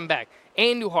rushed him back.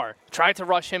 Andujar tried to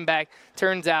rush him back.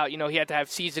 Turns out, he had to have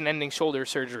season-ending shoulder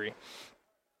surgery.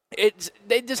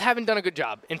 They just haven't done a good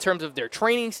job in terms of their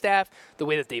training staff, the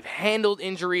way that they've handled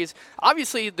injuries.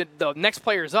 Obviously, the next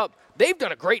players up, they've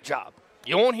done a great job.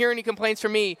 You won't hear any complaints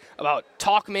from me about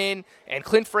Talkman and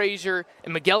Clint Frazier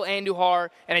and Miguel Andujar,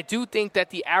 and I do think that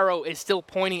the arrow is still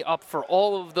pointing up for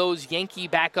all of those Yankee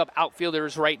backup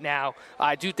outfielders right now.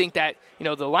 I do think that, the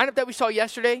lineup that we saw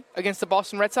yesterday against the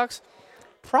Boston Red Sox,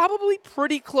 probably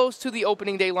pretty close to the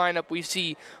opening day lineup we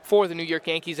see for the New York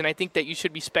Yankees, and I think that you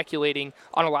should be speculating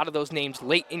on a lot of those names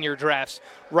late in your drafts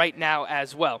right now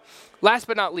as well. Last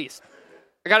but not least,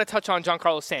 I got to touch on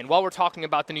Giancarlo Stanton while we're talking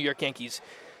about the New York Yankees.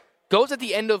 Goes at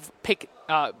the end of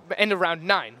round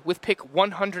 9 with pick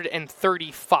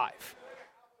 135.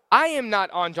 I am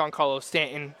not on Giancarlo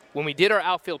Stanton. When we did our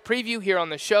outfield preview here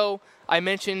on the show, I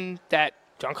mentioned that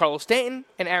Giancarlo Stanton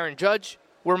and Aaron Judge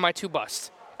were my 2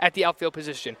 busts at the outfield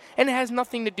position. And it has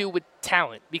nothing to do with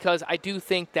talent, because I do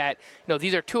think that,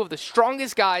 these are 2 of the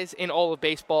strongest guys in all of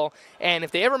baseball, and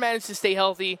if they ever manage to stay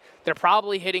healthy, they're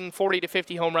probably hitting 40 to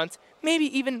 50 home runs, maybe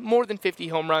even more than 50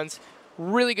 home runs.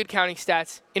 Really good counting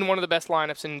stats in one of the best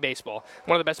lineups in baseball,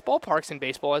 one of the best ballparks in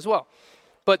baseball as well.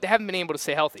 But they haven't been able to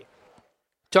stay healthy.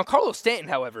 Giancarlo Stanton,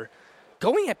 however,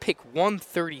 going at pick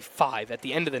 135 at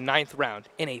the end of the 9th round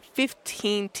in a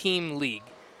 15-team league,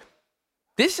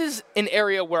 this is an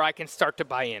area where I can start to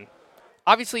buy in.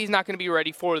 Obviously, he's not going to be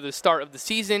ready for the start of the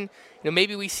season.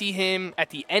 Maybe we see him at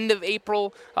the end of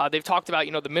April. They've talked about,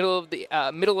 the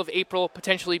middle of April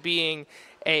potentially being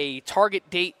a target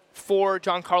date for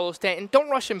Giancarlo Stanton. Don't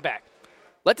rush him back.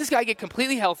 Let this guy get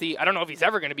completely healthy. I don't know if he's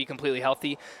ever going to be completely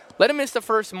healthy. Let him miss the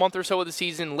first month or so of the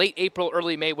season, late April,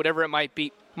 early May, whatever it might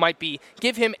be.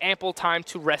 Give him ample time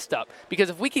to rest up. Because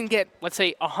if we can get, let's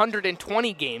say,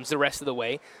 120 games the rest of the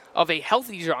way of a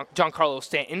healthy Giancarlo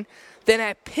Stanton, then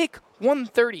at pick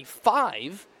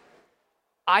 135,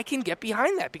 I can get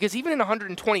behind that. Because even in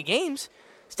 120 games,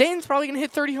 Stanton's probably going to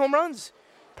hit 30 home runs.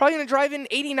 Probably going to drive in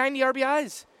 80, 90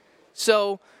 RBIs.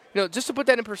 So, just to put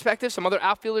that in perspective, some other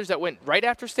outfielders that went right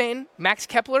after Stanton, Max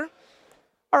Kepler,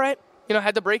 all right,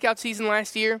 had the breakout season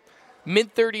last year,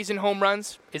 mid-30s in home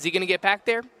runs. Is he going to get back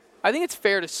there? I think it's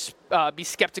fair to be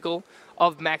skeptical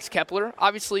of Max Kepler.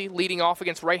 Obviously, leading off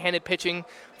against right-handed pitching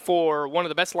for one of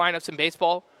the best lineups in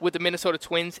baseball with the Minnesota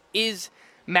Twins is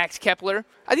Max Kepler.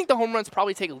 I think the home runs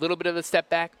probably take a little bit of a step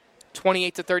back,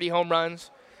 28 to 30 home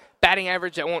runs. Batting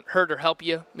average that won't hurt or help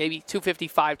you, maybe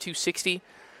 255, 260.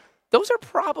 Those are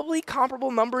probably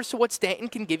comparable numbers to what Stanton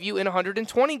can give you in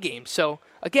 120 games. So,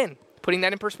 again, putting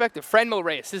that in perspective, Franmil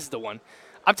Reyes, this is the one.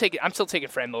 I'm still taking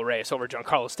Franmil Reyes over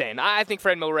Giancarlo Stanton. I think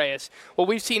Franmil Reyes, what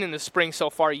we've seen in the spring so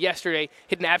far, yesterday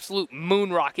hit an absolute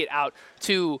moon rocket out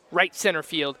to right center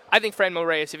field. I think Franmil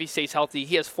Reyes, if he stays healthy,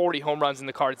 he has 40 home runs in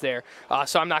the cards there.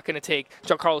 So I'm not going to take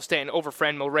Giancarlo Stanton over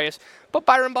Franmil Reyes. But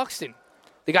Byron Buxton,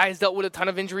 the guy has dealt with a ton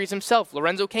of injuries himself.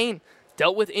 Lorenzo Cain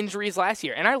dealt with injuries last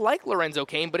year. And I like Lorenzo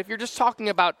Cain, but if you're just talking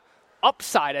about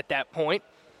upside at that point,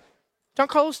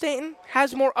 Giancarlo Stanton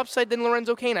has more upside than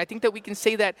Lorenzo Cain. I think that we can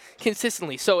say that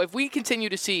consistently. So if we continue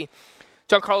to see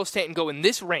Giancarlo Stanton go in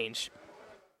this range,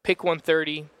 pick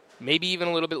 130, maybe even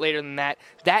a little bit later than that,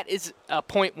 that is a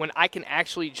point when I can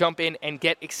actually jump in and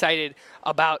get excited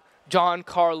about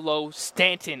Giancarlo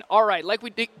Stanton. All right, like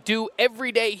we do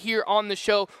every day here on the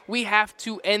show, we have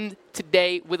to end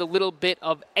today with a little bit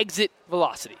of exit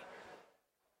velocity.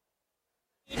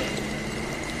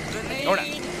 Or not.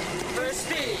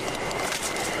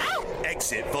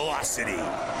 Exit velocity.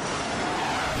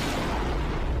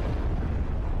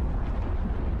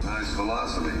 Nice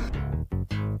velocity.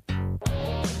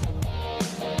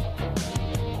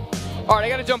 All right, I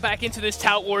got to jump back into this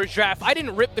Tout Wars draft. I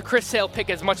didn't rip the Chris Sale pick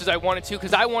as much as I wanted to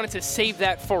because I wanted to save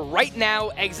that for right now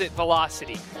exit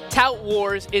velocity. Tout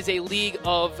Wars is a league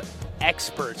of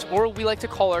experts, or we like to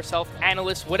call ourselves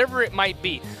analysts, whatever it might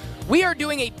be. We are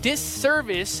doing a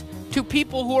disservice to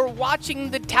people who are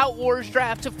watching the Tout Wars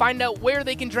draft to find out where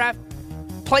they can draft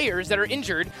players that are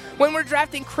injured when we're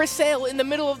drafting Chris Sale in the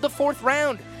middle of the 4th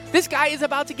round. This guy is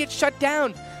about to get shut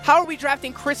down. How are we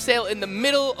drafting Chris Sale in the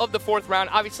middle of the 4th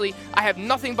round? Obviously, I have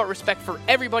nothing but respect for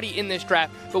everybody in this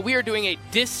draft, but we are doing a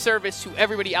disservice to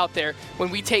everybody out there when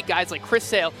we take guys like Chris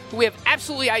Sale, who we have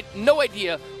absolutely no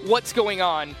idea what's going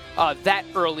on that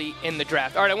early in the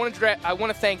draft. All right, I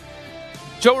want to thank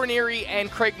Joe Ranieri and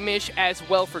Craig Mish as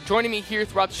well for joining me here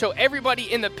throughout the show.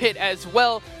 Everybody in the pit as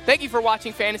well. Thank you for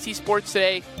watching Fantasy Sports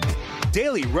today.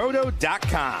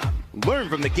 DailyRoto.com. Learn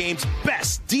from the game's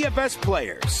best DFS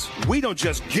players. We don't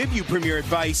just give you premier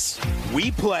advice,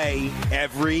 we play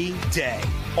every day.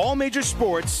 All major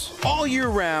sports, all year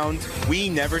round, we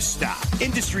never stop.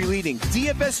 Industry-leading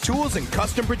DFS tools and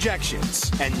custom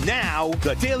projections. And now,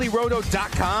 the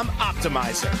DailyRoto.com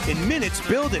Optimizer. In minutes,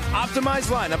 build and optimize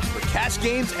lineups for cash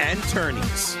games and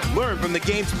tourneys. Learn from the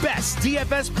game's best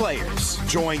DFS players.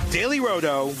 Join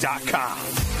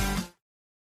DailyRoto.com.